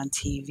conversation on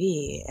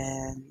TV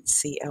and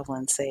see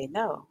Evelyn say,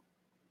 "No,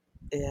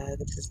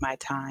 this is my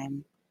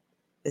time.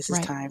 This is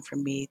right, time for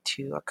me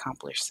to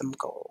accomplish some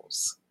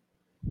goals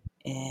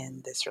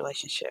in this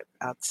relationship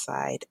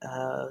outside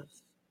of,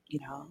 you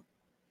know,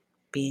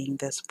 being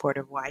the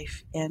supportive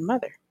wife and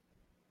mother."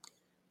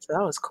 So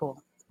that was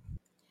cool.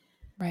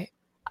 right.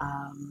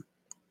 Um,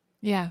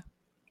 Yeah.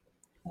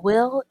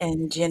 Will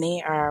and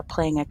Jenny are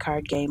playing a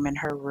card game in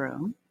her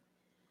room.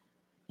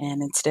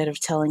 And instead of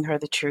telling her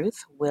the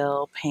truth,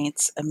 Will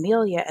paints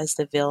Amelia as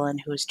the villain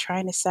who is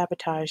trying to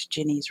sabotage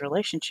Jenny's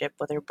relationship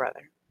with her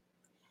brother.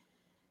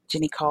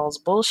 Jenny calls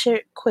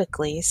bullshit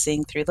quickly,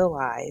 seeing through the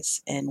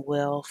lies, and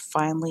Will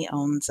finally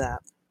owns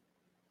up.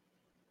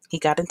 He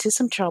got into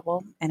some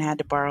trouble and had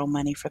to borrow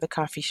money for the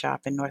coffee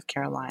shop in North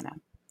Carolina.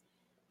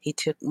 He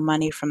took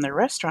money from the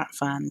restaurant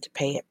fund to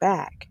pay it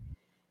back.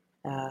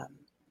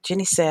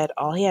 Jenny said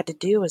all he had to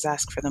do was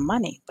ask for the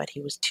money, but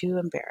he was too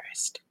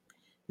embarrassed.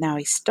 Now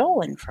he's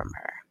stolen from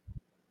her.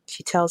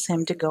 She tells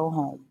him to go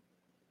home.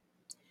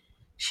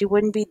 She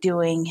wouldn't be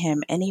doing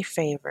him any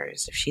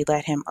favors if she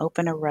let him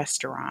open a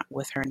restaurant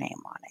with her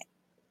name on it.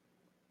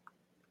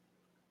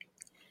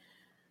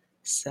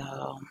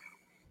 So,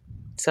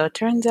 so it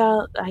turns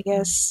out, I Mm.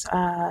 guess,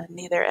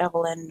 neither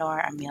Evelyn nor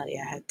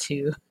Amelia had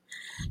to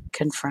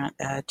confront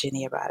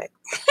Ginny about it.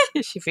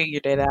 She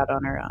figured it out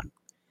on her own,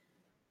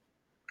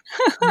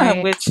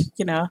 Right. which,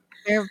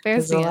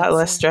 There's is a the lot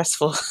less answer.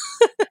 stressful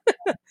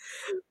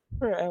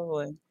for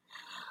Evelyn.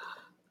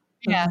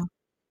 Yeah.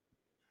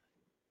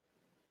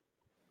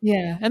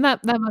 Yeah. And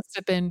that must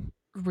have been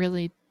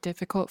really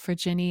difficult for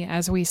Ginny,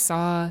 as we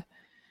saw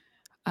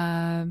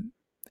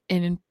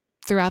in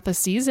throughout the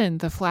season.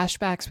 The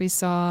flashbacks we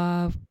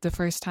saw the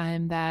first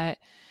time that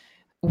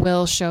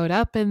Will showed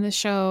up in the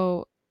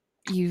show,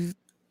 you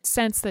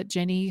sense that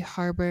Ginny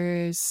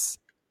harbors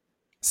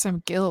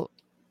some guilt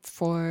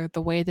for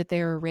the way that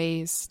they were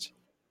raised,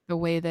 the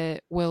way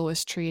that Will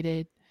was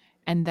treated.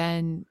 And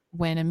then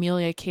when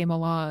Amelia came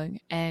along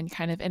and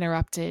kind of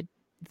interrupted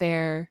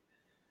their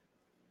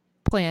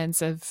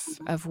plans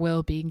of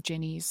Will being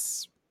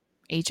Ginny's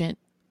agent.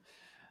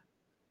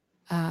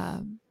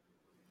 And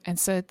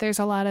so there's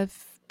a lot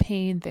of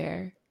pain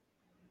there.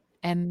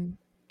 And,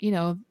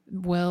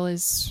 Will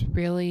is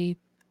really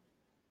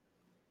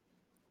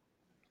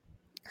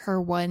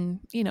her one,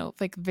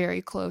 like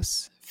very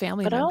close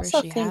family But I member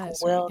also she think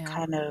has right Will now.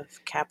 kind of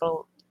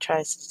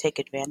tries to take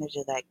advantage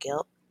of that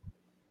guilt.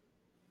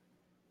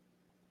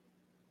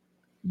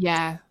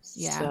 Yeah.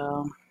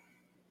 So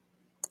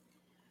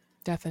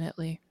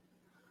definitely.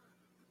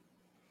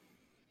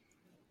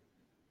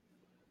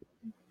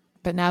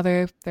 But now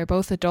they're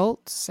both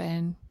adults,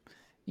 and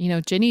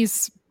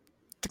Ginny's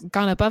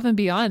gone above and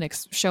beyond,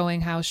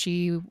 showing how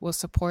she will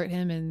support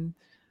him and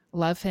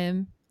love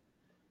him.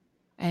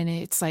 And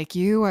it's like,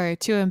 you are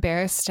too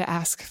embarrassed to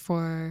ask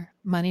for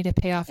money to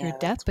pay off your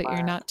debt, but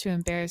you're not too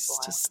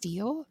embarrassed to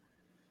steal.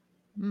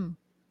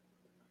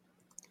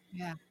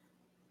 Yeah.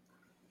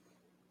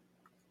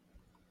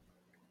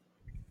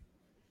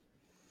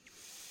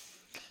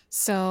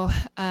 So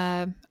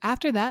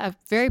after that, I'm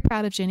very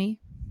proud of Ginny.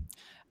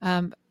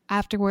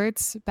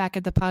 Afterwards, back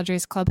at the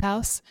Padres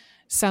clubhouse,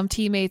 some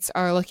teammates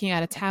are looking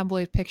at a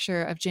tabloid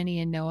picture of Ginny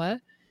and Noah.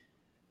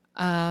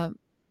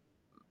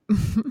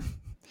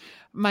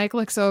 Mike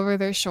looks over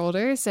their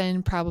shoulders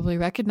and probably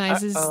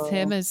recognizes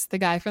him as the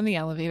guy from the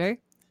elevator.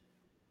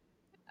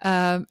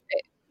 And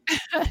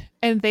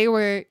they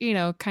were,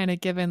 kind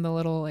of given the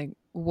little like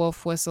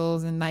wolf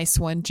whistles and nice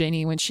one,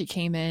 Ginny, when she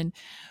came in,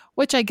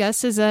 which I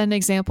guess is an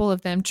example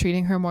of them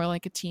treating her more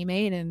like a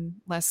teammate and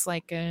less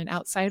like an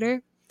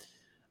outsider.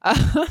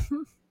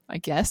 I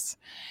guess.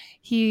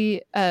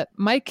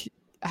 Mike,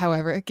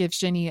 however, gives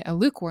Ginny a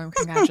lukewarm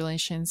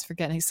congratulations for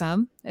getting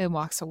some and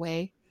walks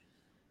away.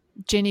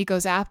 Ginny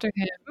goes after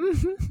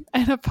him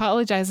and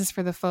apologizes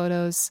for the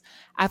photos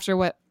after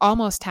what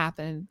almost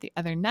happened the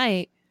other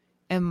night,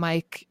 and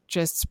Mike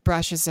just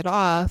brushes it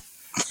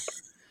off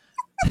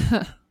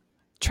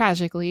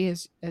tragically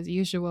as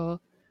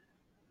usual.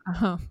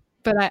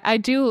 But I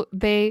do,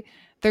 they're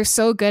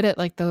so good at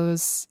like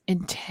those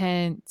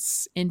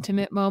intense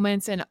intimate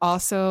moments, and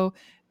also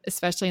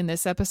especially in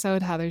this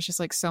episode how there's just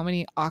like so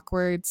many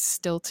awkward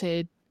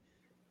stilted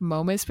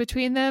moments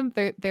between them.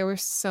 They were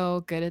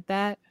so good at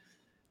that.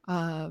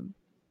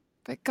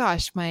 But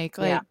gosh, Mike,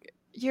 like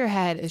your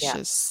head is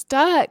just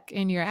stuck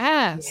in your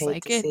ass. You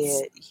hate to see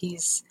it.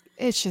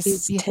 It's just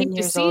he's you 10 hate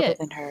years to see older it.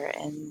 than her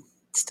and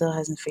still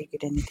hasn't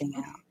figured anything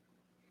out.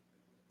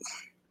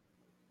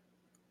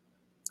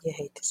 You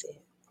hate to see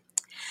it.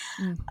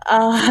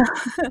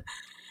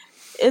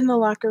 In the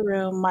locker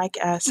room, Mike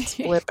asks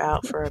Blip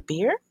out for a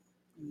beer.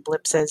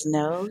 Blip says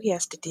no, he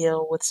has to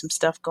deal with some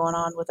stuff going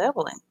on with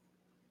Evelyn.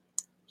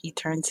 He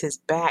turns his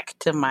back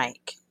to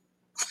Mike.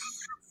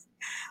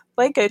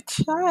 Like a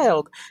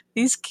child.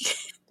 These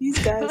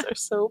guys are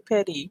so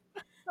petty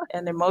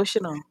and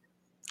emotional.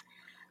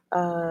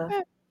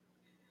 And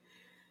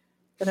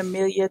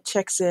Amelia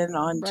checks in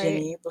on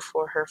Ginny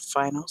before her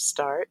final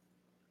start.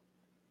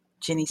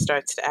 Ginny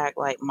starts to act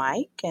like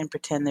Mike and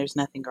pretend there's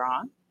nothing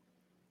wrong.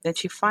 Then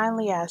she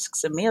finally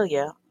asks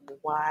Amelia,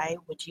 why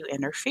would you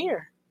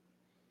interfere?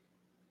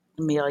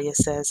 Amelia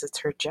says it's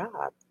her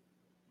job.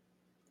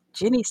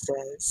 Ginny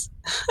says,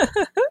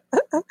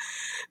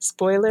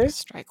 spoiler,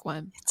 strike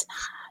one. It's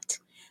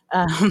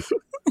not.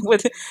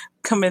 Would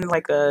come in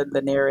like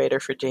the narrator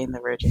for Jane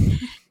the Virgin.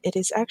 It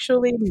is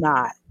actually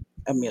not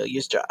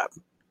Amelia's job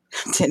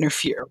to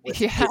interfere with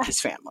Ginny's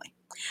family.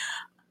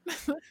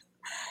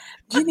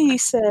 Ginny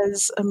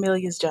says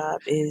Amelia's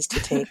job is to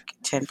take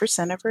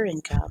 10% of her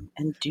income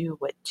and do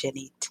what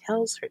Ginny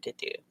tells her to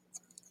do.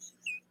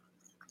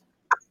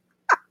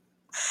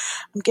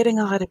 I'm getting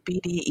a lot of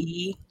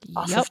BDE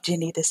off of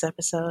Ginny this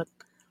episode.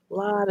 A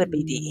lot of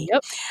BDE.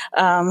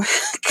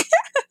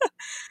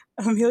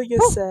 Amelia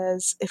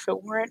says if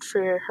it weren't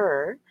for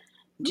her,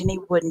 Ginny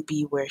wouldn't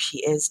be where she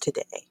is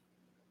today.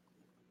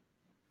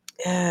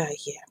 Yeah.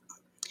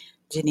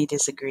 Ginny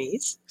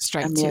disagrees.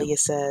 Amelia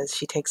says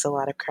she takes a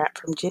lot of crap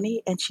from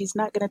Ginny and she's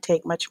not going to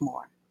take much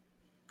more.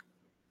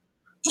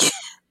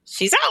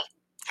 She's out.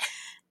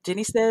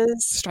 Ginny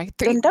says, strike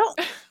three. Then don't.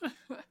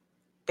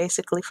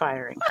 Basically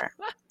firing her.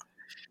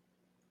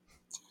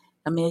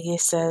 Amelia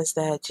says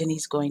that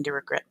Ginny's going to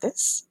regret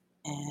this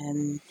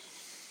and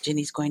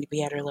Ginny's going to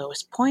be at her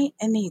lowest point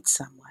and needs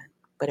someone,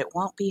 but it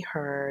won't be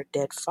her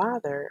dead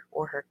father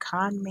or her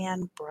con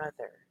man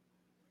brother.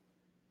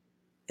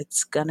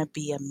 It's gonna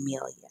be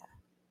Amelia.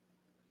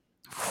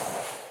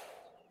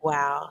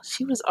 Wow,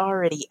 she was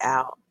already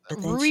out,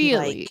 but then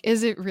really?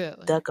 Is it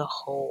really? Dug a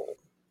hole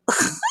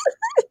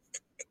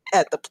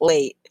at the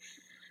plate.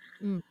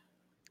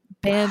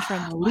 banned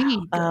from the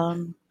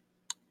league.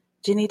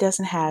 Jenny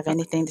doesn't have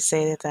anything to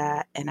say to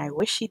that, and I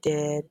wish she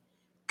did,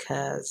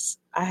 because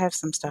I have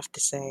some stuff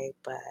to say,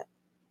 but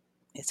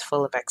it's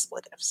full of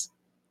expletives.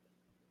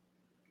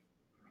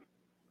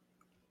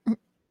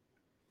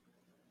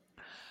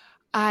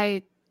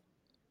 I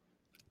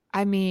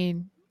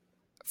mean,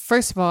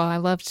 first of all, I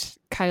loved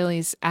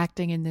Kylie's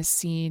acting in this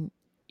scene.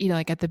 You know,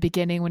 like at the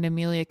beginning when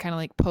Amelia kind of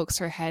like pokes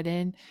her head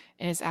in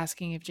and is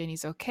asking if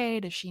Jenny's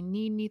okay. Does she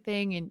need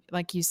anything? And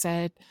like you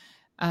said,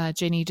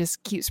 Jenny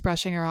just keeps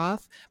brushing her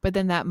off. But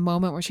then that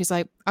moment where she's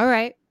like, all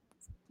right,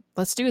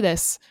 let's do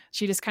this.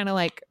 She just kind of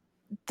like,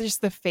 there's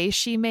the face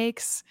she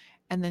makes.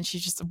 And then she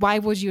just, why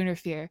would you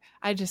interfere?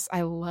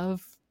 I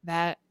love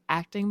that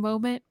acting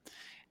moment.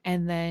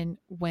 And then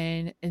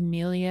when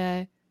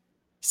Amelia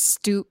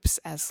stoops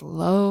as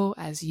low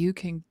as you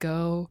can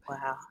go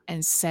Wow.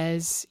 and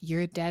says,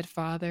 your dead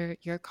father,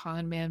 your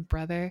con man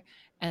brother,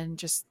 and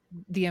just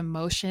the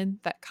emotion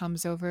that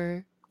comes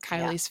over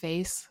Kylie's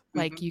face.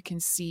 Like you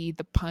can see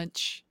the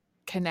punch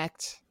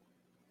connect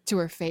to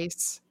her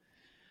face.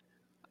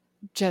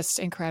 Just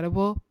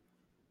incredible.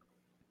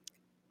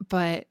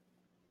 But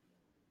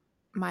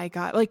my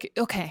God, like,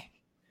 okay.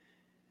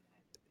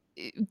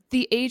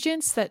 The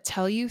agents that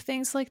tell you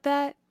things like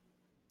that,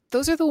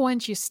 those are the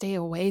ones you stay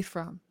away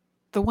from.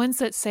 The ones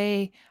that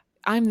say,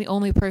 I'm the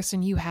only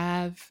person you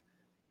have,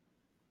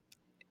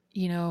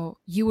 you know,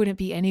 you wouldn't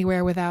be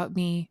anywhere without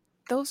me.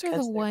 Those are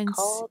the ones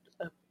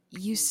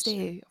you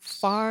stay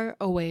far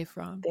away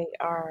from. They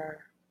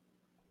are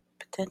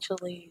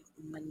potentially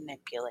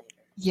manipulators.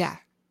 Yeah.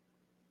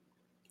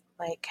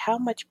 Like, how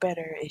much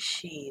better is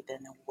she than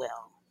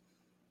Will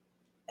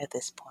at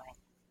this point?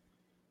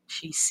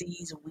 She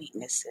sees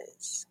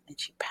weaknesses and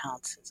she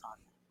pounces on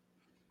them.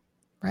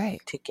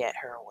 Right. To get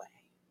her away.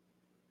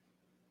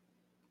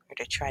 Or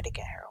to try to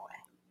get her away.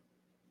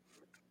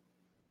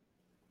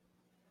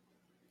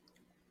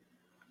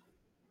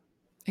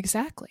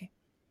 Exactly.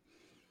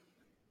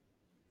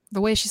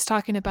 The way she's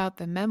talking about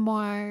the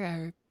memoir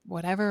or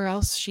whatever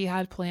else she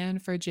had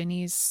planned for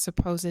Ginny's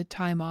supposed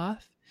time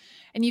off.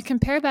 And you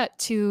compare that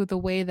to the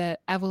way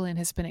that Evelyn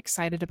has been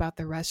excited about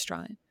the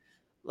restaurant.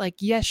 Like,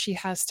 yes, she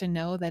has to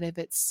know that if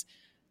it's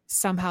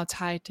somehow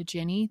tied to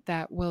Ginny,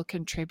 that will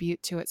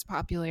contribute to its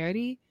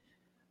popularity.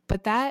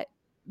 But that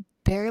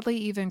barely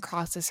even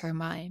crosses her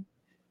mind.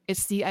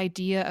 It's the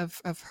idea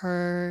of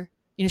her,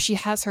 you know, she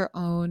has her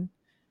own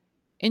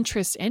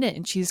interest in it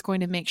and she's going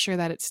to make sure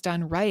that it's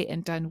done right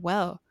and done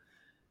well.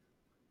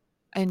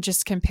 And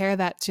just compare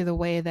that to the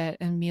way that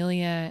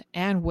Amelia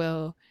and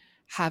Will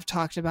have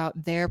talked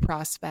about their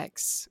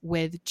prospects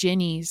with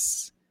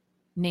Ginny's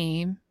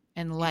name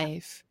and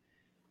life.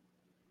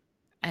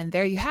 Yeah. And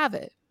there you have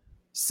it.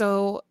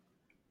 So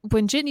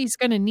when Ginny's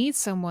going to need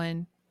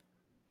someone,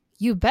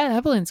 you bet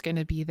Evelyn's going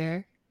to be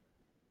there.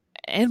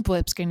 And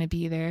Blip's going to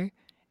be there.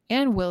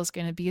 And Will's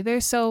going to be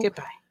there. So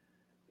goodbye.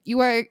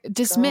 You are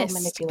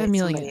dismissed,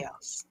 Amelia. Somebody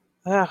else.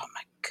 Oh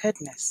my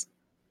goodness.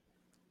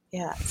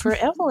 Yeah, for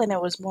Evelyn,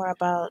 it was more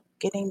about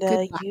getting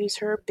to use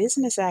her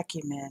business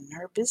acumen,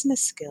 her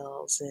business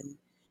skills, and,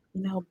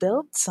 you know,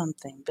 build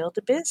something, build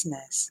a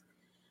business.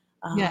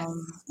 Yes.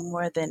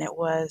 More than it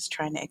was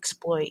trying to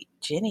exploit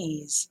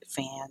Ginny's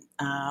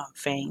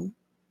fame.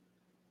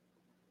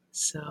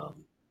 So.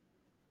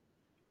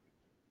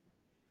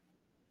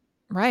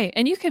 Right.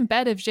 And you can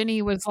bet if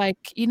Ginny was like,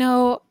 you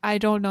know, I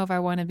don't know if I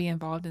want to be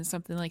involved in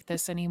something like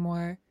this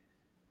anymore,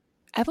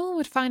 Evelyn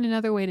would find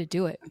another way to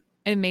do it.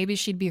 And maybe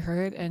she'd be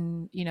hurt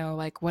and, you know,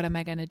 like, what am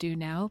I going to do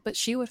now? But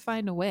she would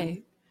find a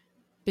way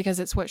because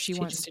it's what she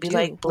wants to do. She'd be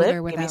like,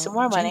 Blip, give me some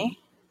more money.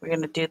 We're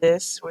going to do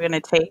this. We're going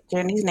to take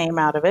Ginny's name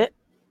out of it.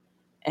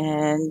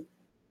 And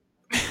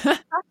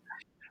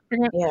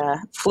yeah,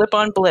 flip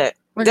on Blip.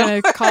 We're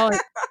going to call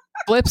it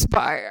Blip's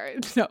Bar.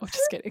 No,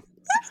 just kidding.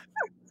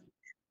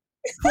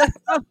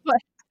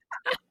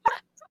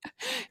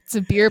 It's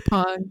a beer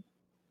pong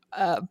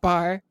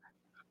bar.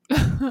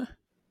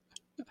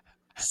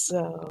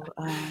 So,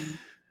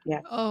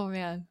 yeah. Oh,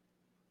 man.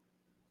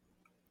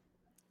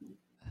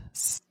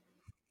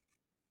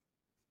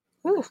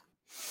 Whew.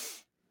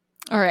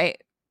 All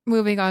right.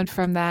 Moving on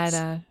from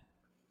that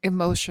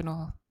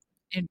emotional,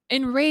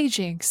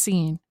 enraging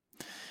scene.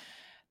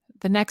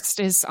 The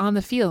next is on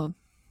the field.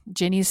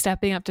 Ginny's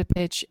stepping up to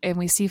pitch, and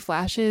we see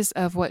flashes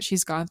of what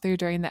she's gone through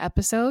during the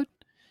episode,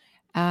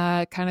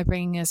 kind of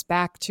bringing us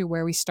back to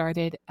where we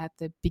started at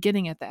the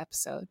beginning of the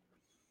episode.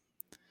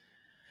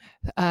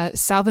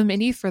 Sal the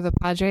Mini for the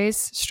Padres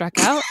struck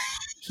out.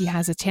 He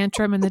has a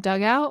tantrum in the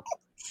dugout.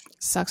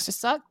 Sucks to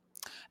suck.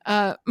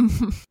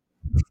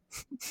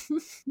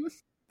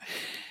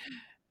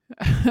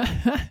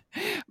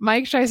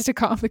 Mike tries to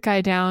calm the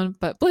guy down,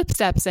 but Blip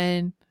steps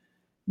in.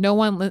 No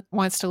one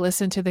wants to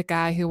listen to the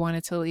guy who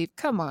wanted to leave.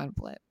 Come on,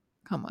 Blip.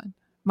 Come on.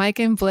 Mike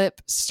and Blip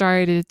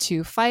started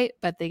to fight,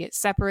 but they get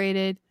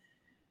separated.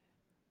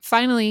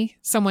 Finally,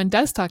 someone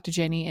does talk to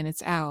Jenny, and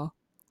it's Al,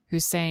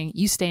 who's saying,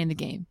 you stay in the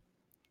game.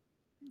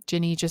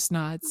 Jenny just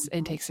nods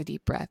and takes a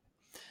deep breath.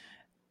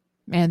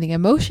 Man, the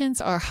emotions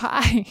are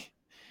high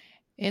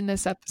in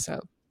this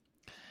episode.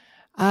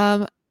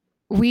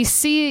 We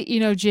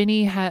see,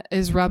 Ginny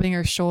is rubbing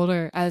her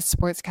shoulder as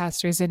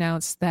sportscasters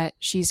announce that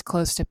she's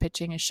close to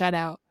pitching a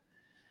shutout.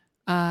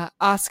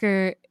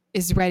 Oscar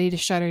is ready to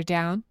shut her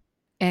down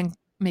and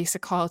makes a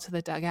call to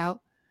the dugout.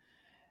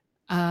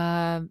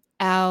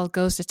 Al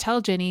goes to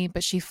tell Ginny,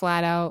 but she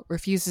flat out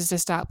refuses to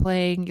stop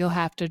playing. You'll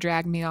have to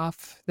drag me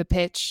off the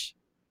pitch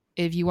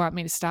if you want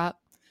me to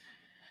stop.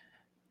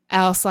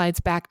 Al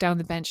slides back down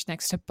the bench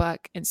next to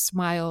Buck and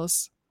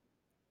smiles.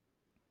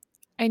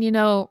 And,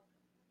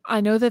 I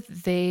know that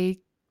they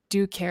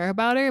do care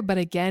about her, but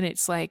again,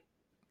 it's like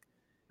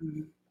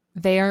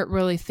they aren't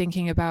really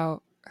thinking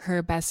about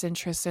her best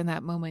interest in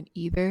that moment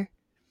either.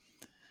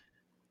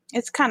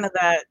 It's kind of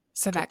that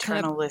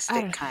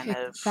paternalistic kind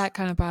of that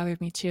kind of bothered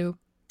me too.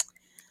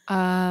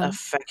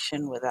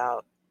 Affection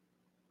without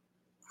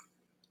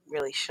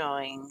really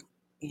showing,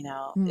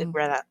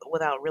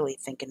 without really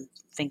thinking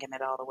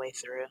it all the way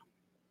through.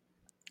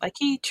 Like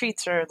he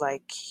treats her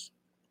like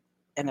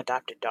an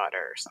adopted daughter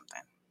or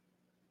something.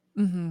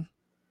 Mm-hmm.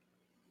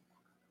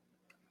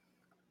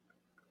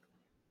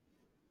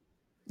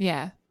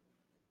 Yeah.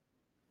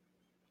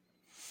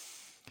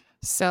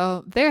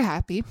 So they're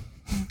happy.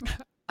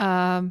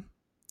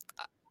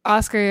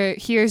 Oscar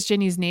hears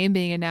Ginny's name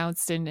being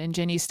announced and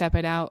Ginny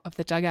stepping out of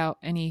the dugout,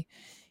 and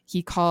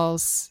he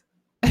calls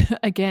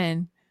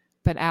again,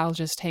 but Al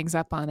just hangs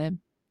up on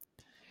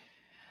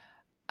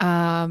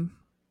him.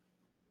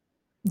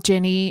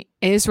 Ginny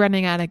is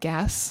running out of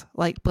gas,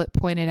 like Blip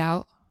pointed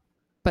out,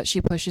 but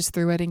she pushes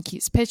through it and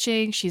keeps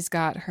pitching. She's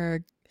got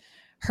her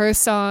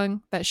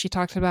song that she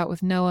talked about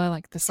with Noah,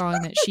 like the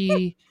song that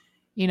she,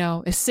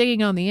 is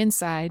singing on the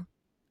inside,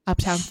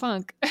 Uptown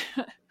Funk.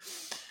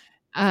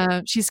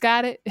 She's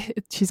got it.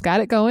 She's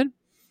got it going.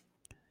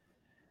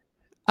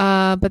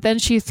 But then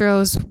she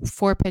throws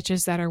 4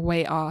 pitches that are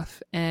way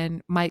off,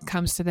 and Mike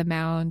comes to the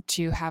mound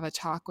to have a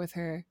talk with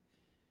her.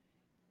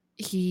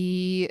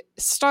 He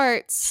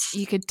starts.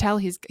 You could tell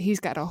he's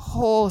got a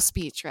whole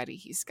speech ready.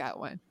 He's got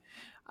one.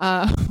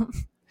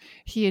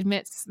 He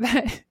admits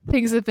that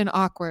things have been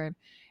awkward,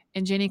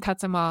 and Ginny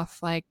cuts him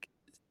off like,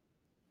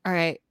 all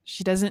right,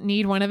 she doesn't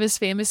need one of his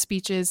famous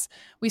speeches.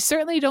 We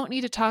certainly don't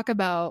need to talk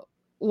about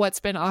what's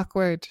been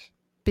awkward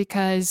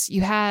because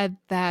you had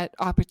that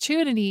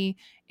opportunity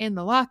in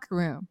the locker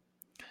room.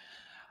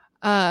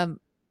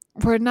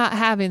 We're not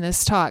having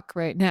this talk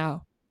right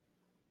now.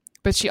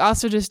 But she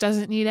also just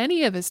doesn't need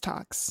any of his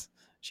talks.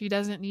 She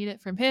doesn't need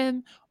it from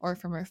him or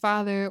from her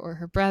father or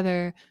her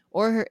brother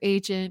or her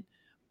agent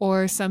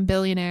or some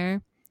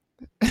billionaire.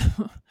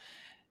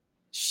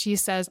 She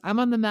says, I'm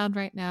on the mound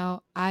right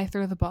now. I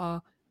throw the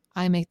ball.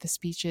 I make the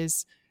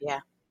speeches. Yeah.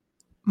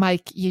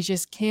 Mike, you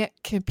just can't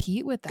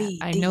compete with that.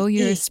 I know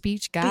you're a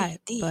speech guy,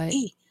 but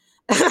you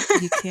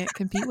can't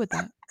compete with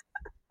that.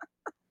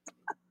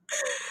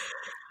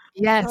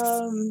 Yes.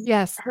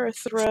 Yes. Her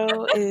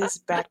throw is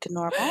back to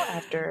normal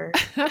after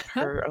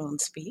her own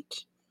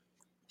speech.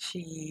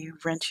 She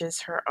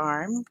wrenches her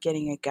arm,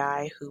 getting a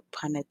guy who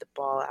punted the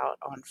ball out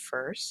on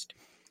first.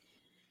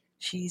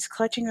 She's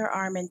clutching her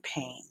arm in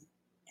pain,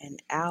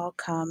 and Al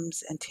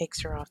comes and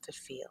takes her off the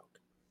field.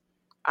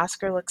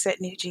 Oscar looks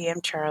at new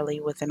GM Charlie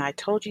with an I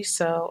told you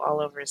so all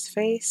over his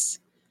face.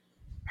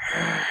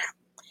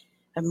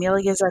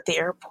 Amelia's at the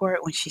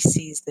airport when she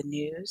sees the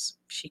news.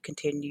 She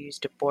continues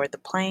to board the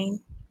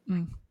plane.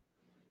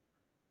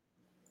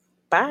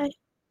 Bye.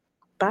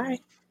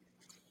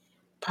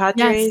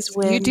 Padres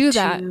win you do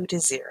that.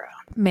 2-0.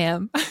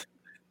 Ma'am.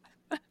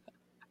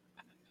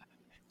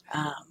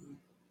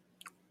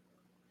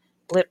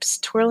 Blip's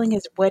twirling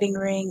his wedding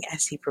ring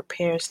as he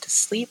prepares to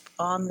sleep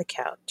on the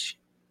couch.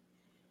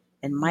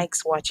 And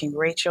Mike's watching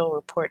Rachel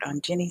report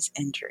on Ginny's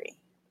injury.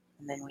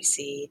 And then we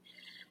see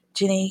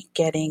Ginny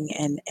getting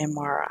an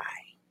MRI.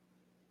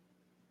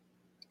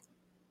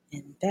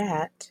 And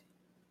that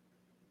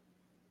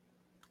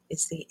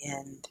is the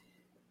end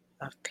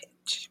of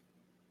Pitch.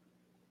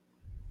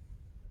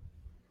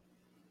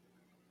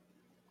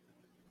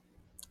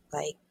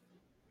 Like,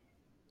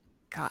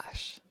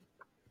 gosh.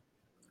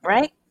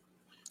 Right?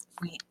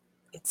 We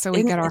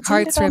get our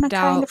hearts ripped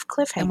out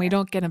and we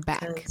don't get them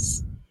back.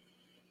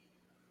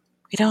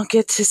 We don't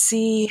get to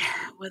see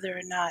whether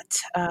or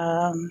not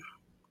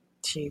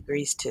she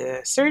agrees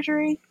to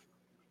surgery,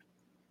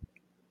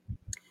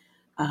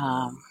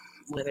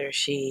 whether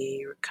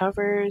she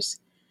recovers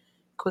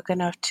quick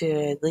enough to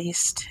at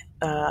least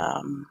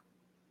come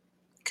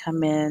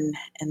in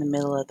the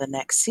middle of the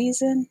next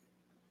season,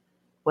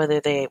 whether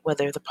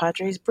the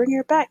Padres bring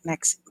her back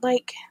next.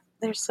 Like,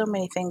 there's so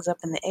many things up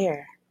in the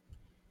air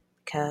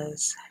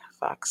because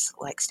Fox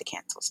likes to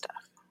cancel stuff.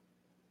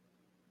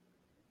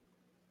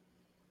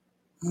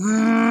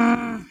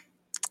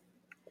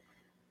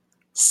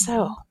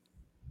 So,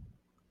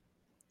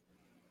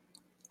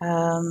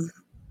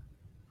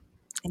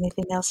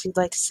 anything else you'd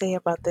like to say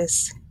about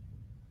this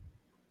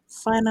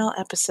final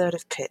episode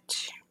of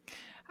Pitch?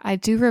 I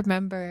do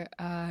remember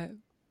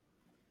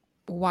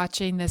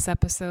watching this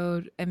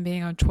episode and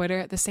being on Twitter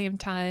at the same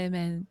time,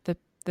 and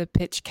the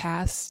Pitch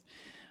cast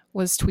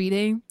was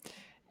tweeting,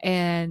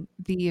 and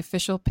the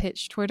official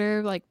pitch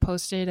Twitter like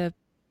posted a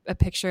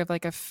picture of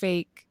like a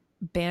fake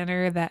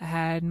banner that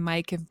had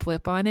Mike and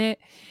Blip on it,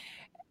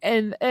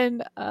 and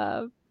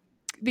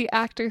the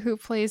actor who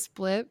plays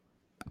Blip,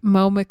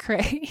 Mo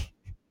McRae,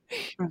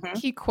 Mm-hmm.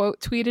 he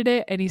quote tweeted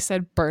it and he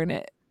said, "Burn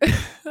it."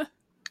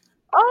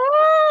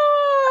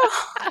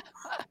 Oh!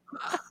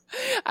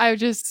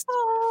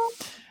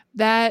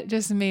 That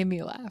just made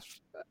me laugh.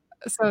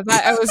 So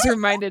that I was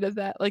reminded of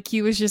that. Like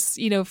he was just,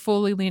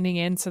 fully leaning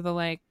into the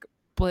like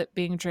Blip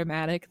being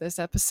dramatic this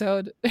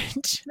episode. Burn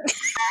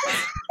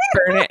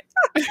it.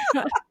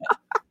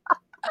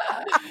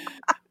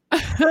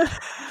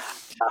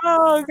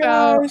 Oh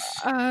gosh.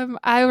 So,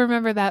 I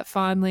remember that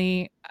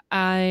fondly.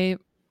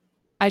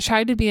 I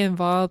tried to be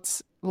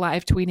involved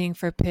live tweeting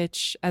for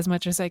Pitch as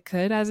much as I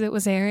could as it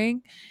was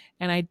airing,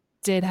 and I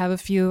did have a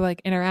few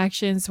like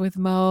interactions with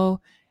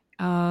Mo.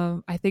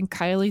 I think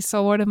Kylie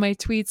saw one of my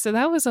tweets, so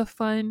that was a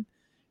fun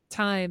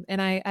time.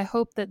 And I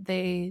hope that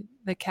the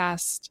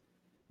cast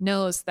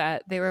knows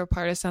that they were a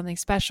part of something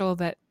special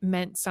that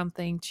meant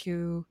something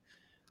to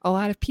a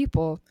lot of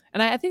people.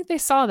 And I think they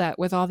saw that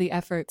with all the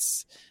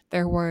efforts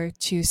there were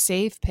to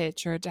save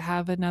Pitch or to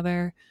have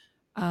another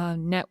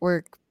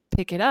network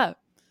pick it up.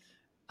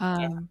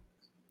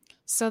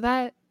 So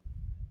that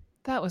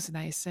was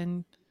nice.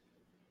 And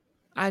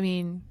I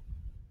mean,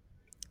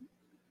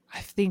 I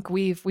think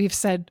we've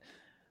said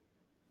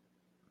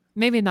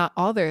maybe not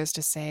all there is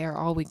to say or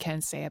all we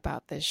can say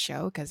about this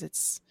show, because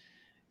it's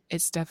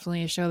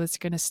definitely a show that's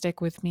going to stick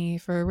with me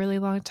for a really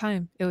long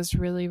time. It was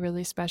really,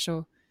 really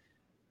special.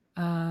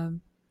 But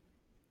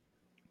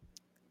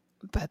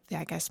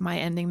I guess my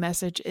ending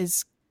message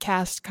is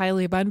cast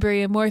Kylie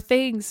Bunbury in more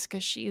things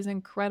because she is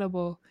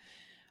incredible.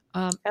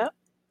 Yep.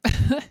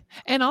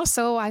 And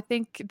also, I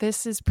think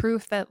this is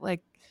proof that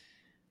like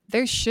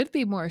there should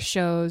be more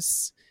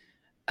shows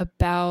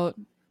about.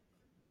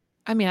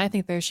 I mean, I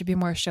think there should be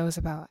more shows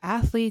about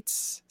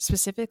athletes,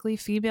 specifically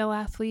female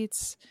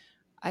athletes.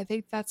 I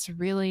think that's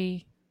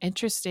really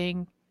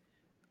interesting.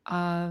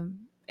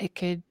 It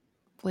could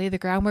lay the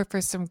groundwork for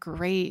some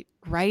great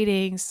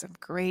writing, some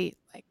great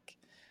like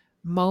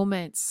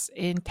moments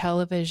in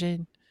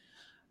television.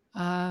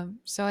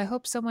 So I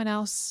hope someone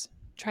else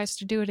tries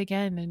to do it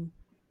again and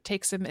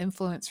take some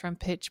influence from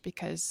Pitch,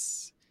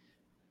 because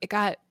it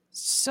got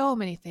so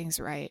many things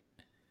right.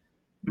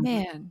 Mm-hmm.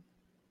 Man,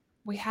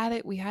 we had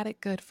it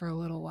good for a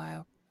little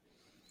while.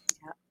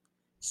 Yeah.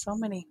 So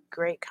many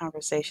great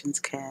conversations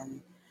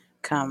can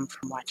come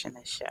from watching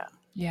this show.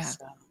 Yeah.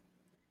 So,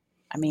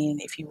 I mean,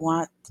 if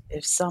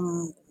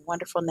some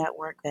wonderful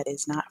network that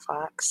is not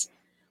Fox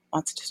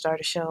wants to start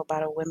a show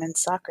about a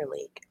women's soccer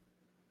league,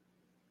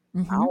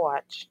 Mm-hmm. I'll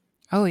watch.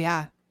 Oh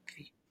yeah.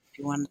 If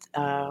you want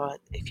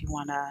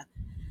to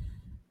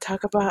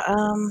talk about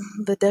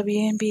the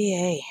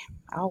WNBA,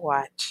 I'll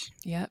watch.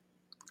 Yep.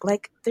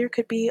 Like there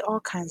could be all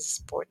kinds of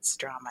sports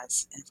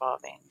dramas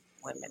involving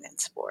women in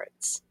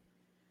sports,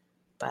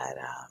 but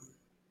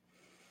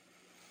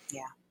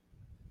yeah,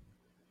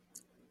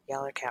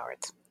 y'all are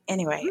cowards.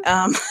 Anyway,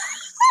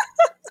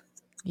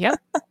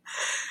 Yep.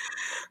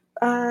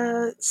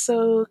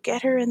 So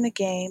Get Her in the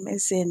Game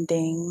is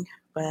ending,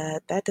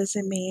 but that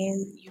doesn't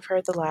mean you've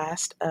heard the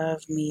last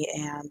of me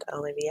and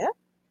Olivia.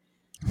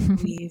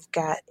 We've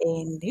got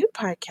a new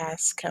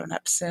podcast coming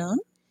up soon.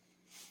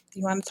 Do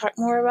you want to talk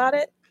more about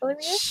it,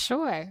 Olivia?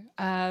 Sure.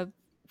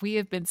 We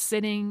have been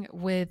sitting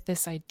with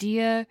this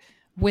idea,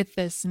 with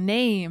this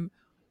name,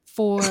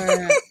 for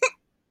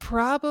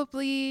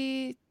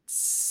probably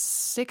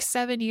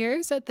 6-7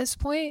 years at this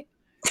point.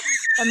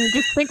 I mean,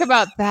 just think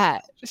about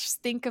that.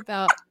 Just think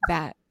about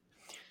that.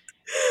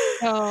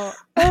 So,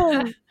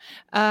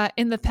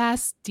 in the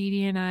past, Dee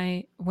Dee and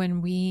I,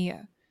 when we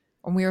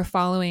were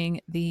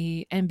following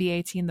the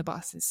NBA team, the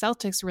Boston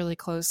Celtics, really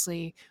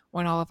closely,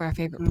 when all of our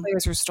favorite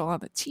players were still on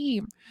the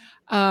team,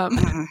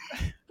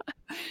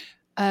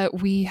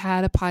 we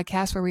had a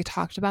podcast where we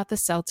talked about the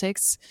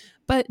Celtics,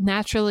 but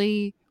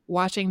naturally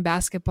watching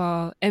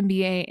basketball,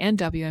 NBA and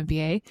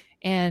WNBA,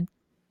 and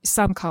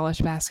some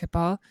college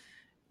basketball,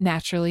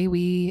 naturally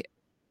we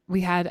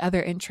had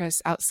other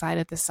interests outside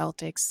of the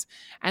Celtics.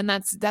 And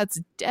that's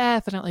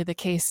definitely the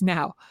case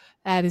now.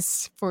 That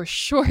is for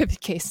sure the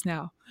case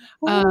now.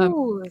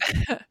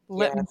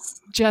 Let me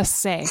just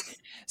say.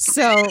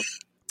 So,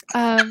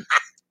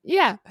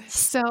 yeah.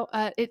 So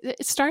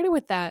it started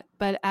with that.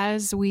 But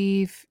as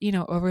we've,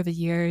 over the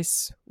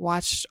years,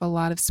 watched a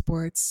lot of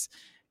sports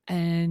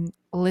and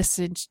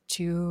listened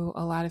to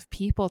a lot of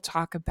people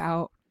talk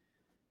about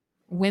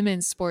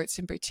women's sports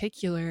in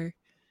particular,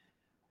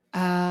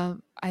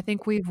 I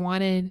think we've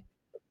wanted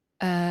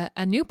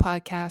a new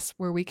podcast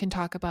where we can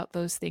talk about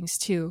those things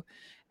too.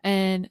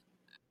 And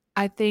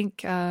I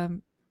think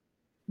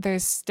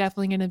there's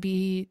definitely going to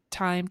be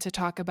time to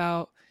talk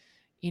about,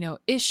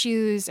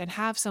 issues and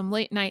have some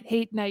late night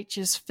hate night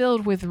just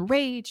filled with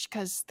rage,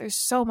 because there's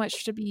so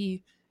much to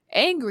be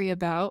angry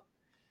about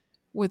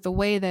with the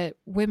way that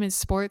women's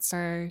sports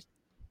are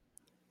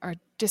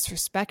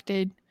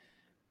disrespected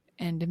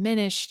and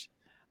diminished.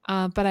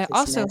 But I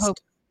also hope,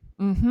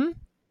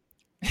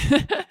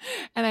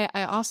 And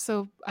I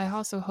also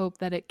hope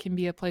that it can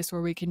be a place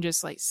where we can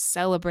just like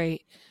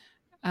celebrate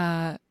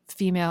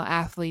female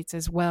athletes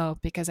as well,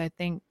 because I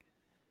think,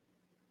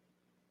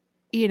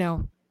 you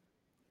know,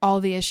 all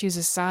the issues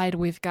aside,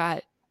 we've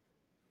got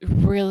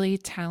really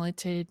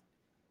talented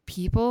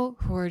people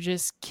who are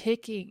just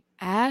kicking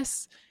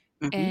ass,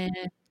 Mm-hmm. and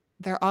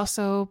they're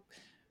also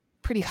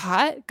pretty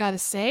hot, gotta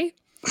say.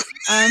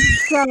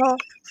 So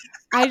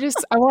I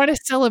want to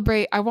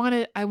celebrate. I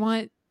want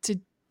to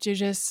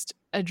just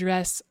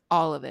address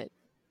all of it.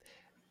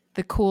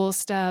 The cool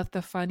stuff,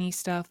 the funny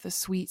stuff, the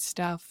sweet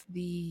stuff,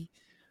 the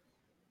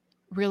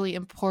really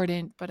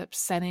important but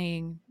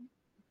upsetting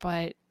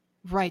but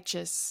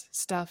righteous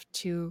stuff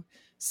too.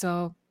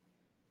 So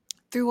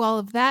through all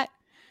of that,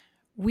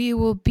 we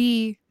will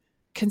be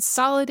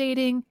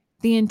consolidating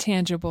the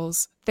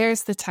intangibles.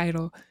 There's the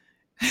title.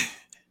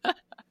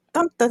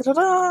 Dun, dun, dun,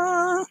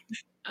 dun.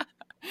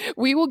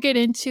 We will get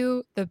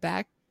into the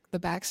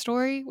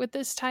backstory with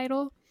this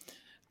title.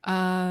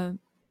 There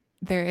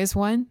is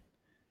one,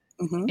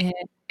 Mm-hmm. and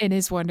it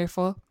is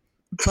wonderful.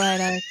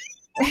 But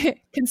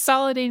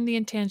consolidating the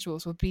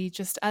intangibles will be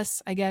just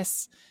us, I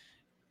guess,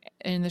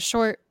 in the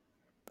short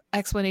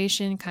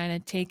explanation, kind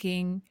of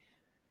taking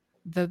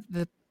the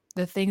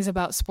things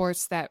about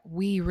sports that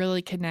we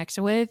really connect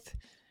with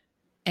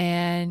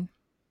and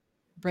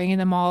bringing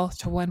them all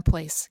to one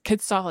place,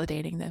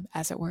 consolidating them,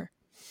 as it were.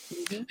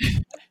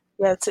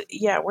 Mm-hmm.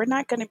 Yeah, we're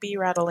not going to be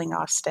rattling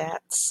off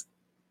stats.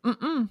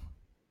 Mm-mm.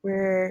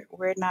 We're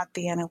not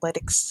the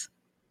analytics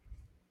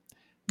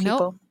people.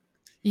 Nope.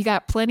 You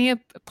got plenty of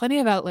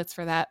outlets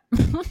for that.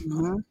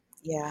 Mm-hmm.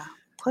 Yeah.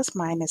 Plus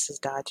minus is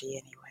dodgy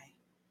anyway.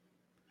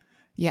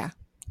 Yeah.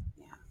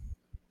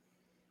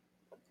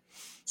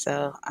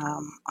 So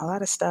a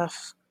lot of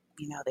stuff,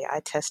 the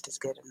eye test is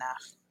good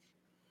enough.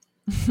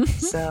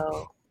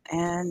 So,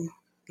 and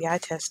the eye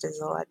test is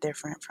a lot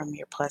different from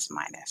your plus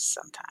minus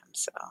sometimes.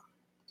 So,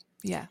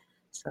 yeah.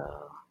 So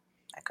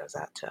that goes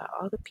out to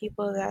all the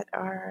people that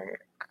are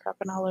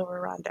crapping all over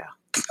Rondo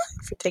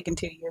for taking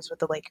 2 years with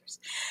the Lakers.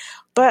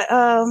 But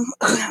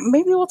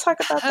maybe we'll talk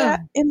about that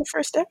in the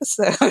first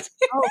episode.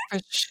 Oh, for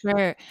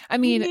sure. I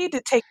mean, we need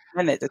to take a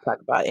minute to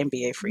talk about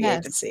NBA free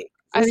agency.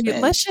 I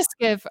mean, let's just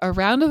give a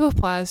round of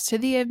applause to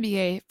the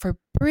NBA for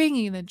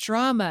bringing the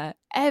drama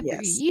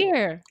every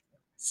year.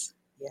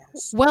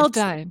 Yes. Well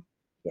done.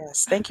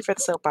 Yes. Thank you for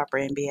the soap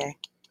opera, NBA.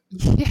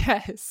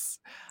 Yes.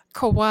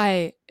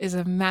 Kawhi is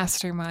a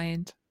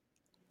mastermind.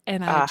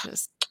 And I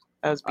just...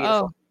 That was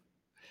beautiful.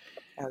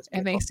 That was beautiful.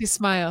 It makes you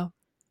smile.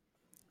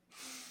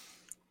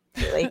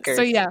 The Lakers.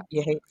 So, yeah.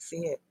 You hate to see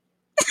it.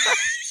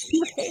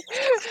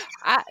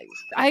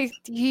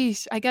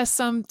 I guess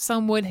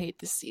some would hate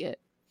to see it.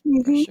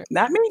 Mm-hmm. For sure.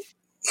 Not me.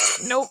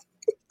 Nope.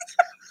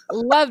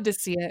 Love to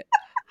see it.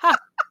 Ha.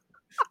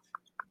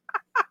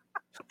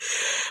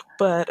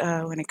 But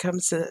when it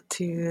comes to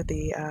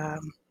the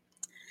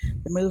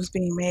moves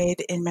being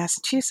made in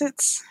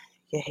Massachusetts,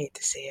 you hate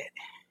to see it.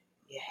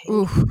 You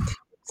hate to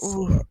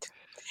see it.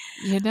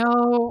 You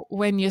know,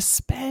 when you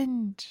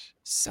spend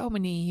so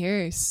many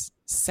years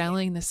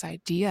selling this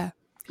idea,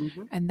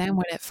 mm-hmm. and then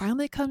when it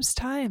finally comes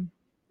time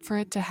for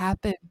it to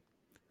happen,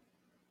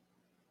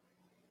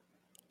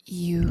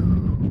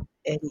 you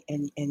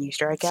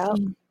strike out.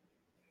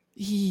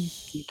 You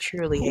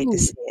truly hate to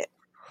see it.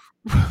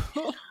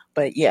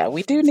 But yeah,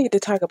 we do need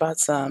to talk about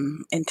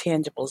some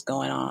intangibles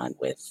going on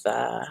with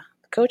the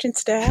coaching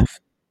staff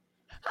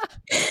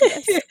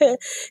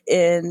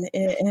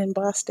in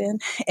Boston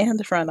and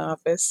the front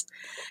office,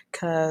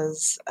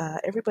 because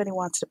everybody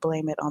wants to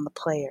blame it on the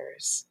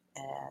players,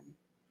 and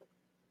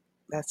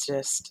that's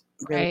just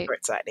really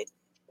short-sighted.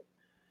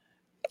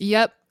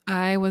 Yep,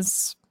 I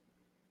was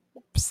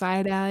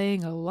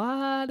side-eyeing a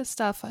lot of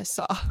stuff I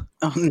saw.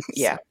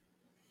 Yeah.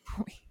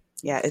 So.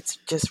 Yeah, it's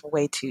just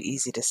way too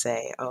easy to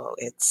say, oh,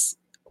 it's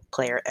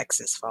player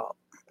X's fault.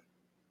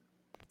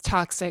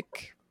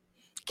 Toxic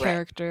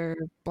character,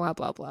 blah,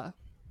 blah, blah.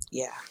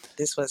 Yeah,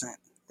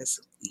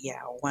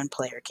 one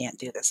player can't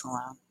do this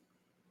alone.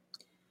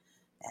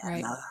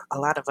 And a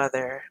lot of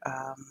other,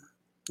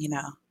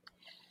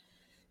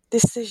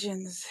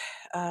 decisions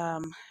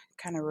kind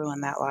of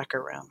ruin that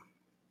locker room.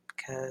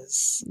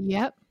 Because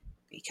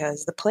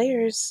the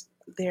players,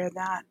 they're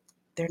not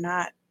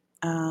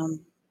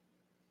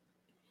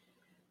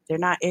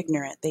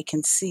ignorant. They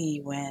can see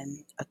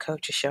when a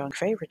coach is showing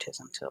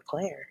favoritism to a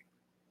player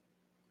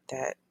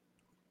that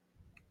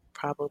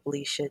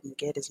probably shouldn't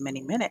get as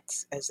many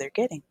minutes as they're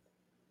getting.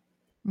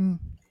 Mm.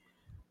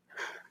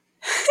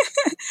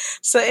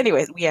 So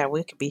anyways, yeah,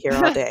 we could be here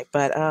all day,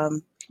 but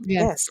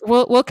yes.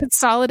 We'll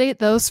consolidate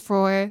those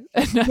for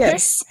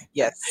Yes.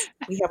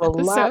 We have a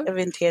lot of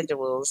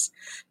intangibles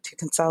to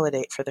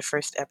consolidate for the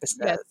first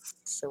episode. Yes.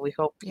 So we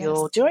hope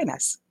you'll join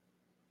us.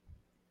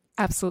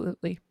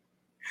 Absolutely.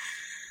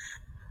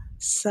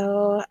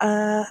 So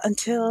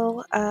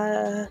until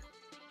our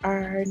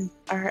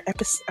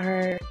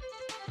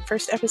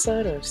first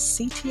episode of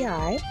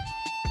CTI,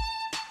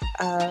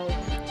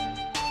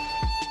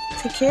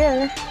 take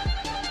care.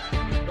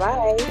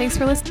 Bye. Thanks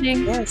for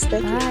listening. Yes,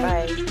 thank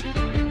Bye. you.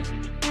 Bye.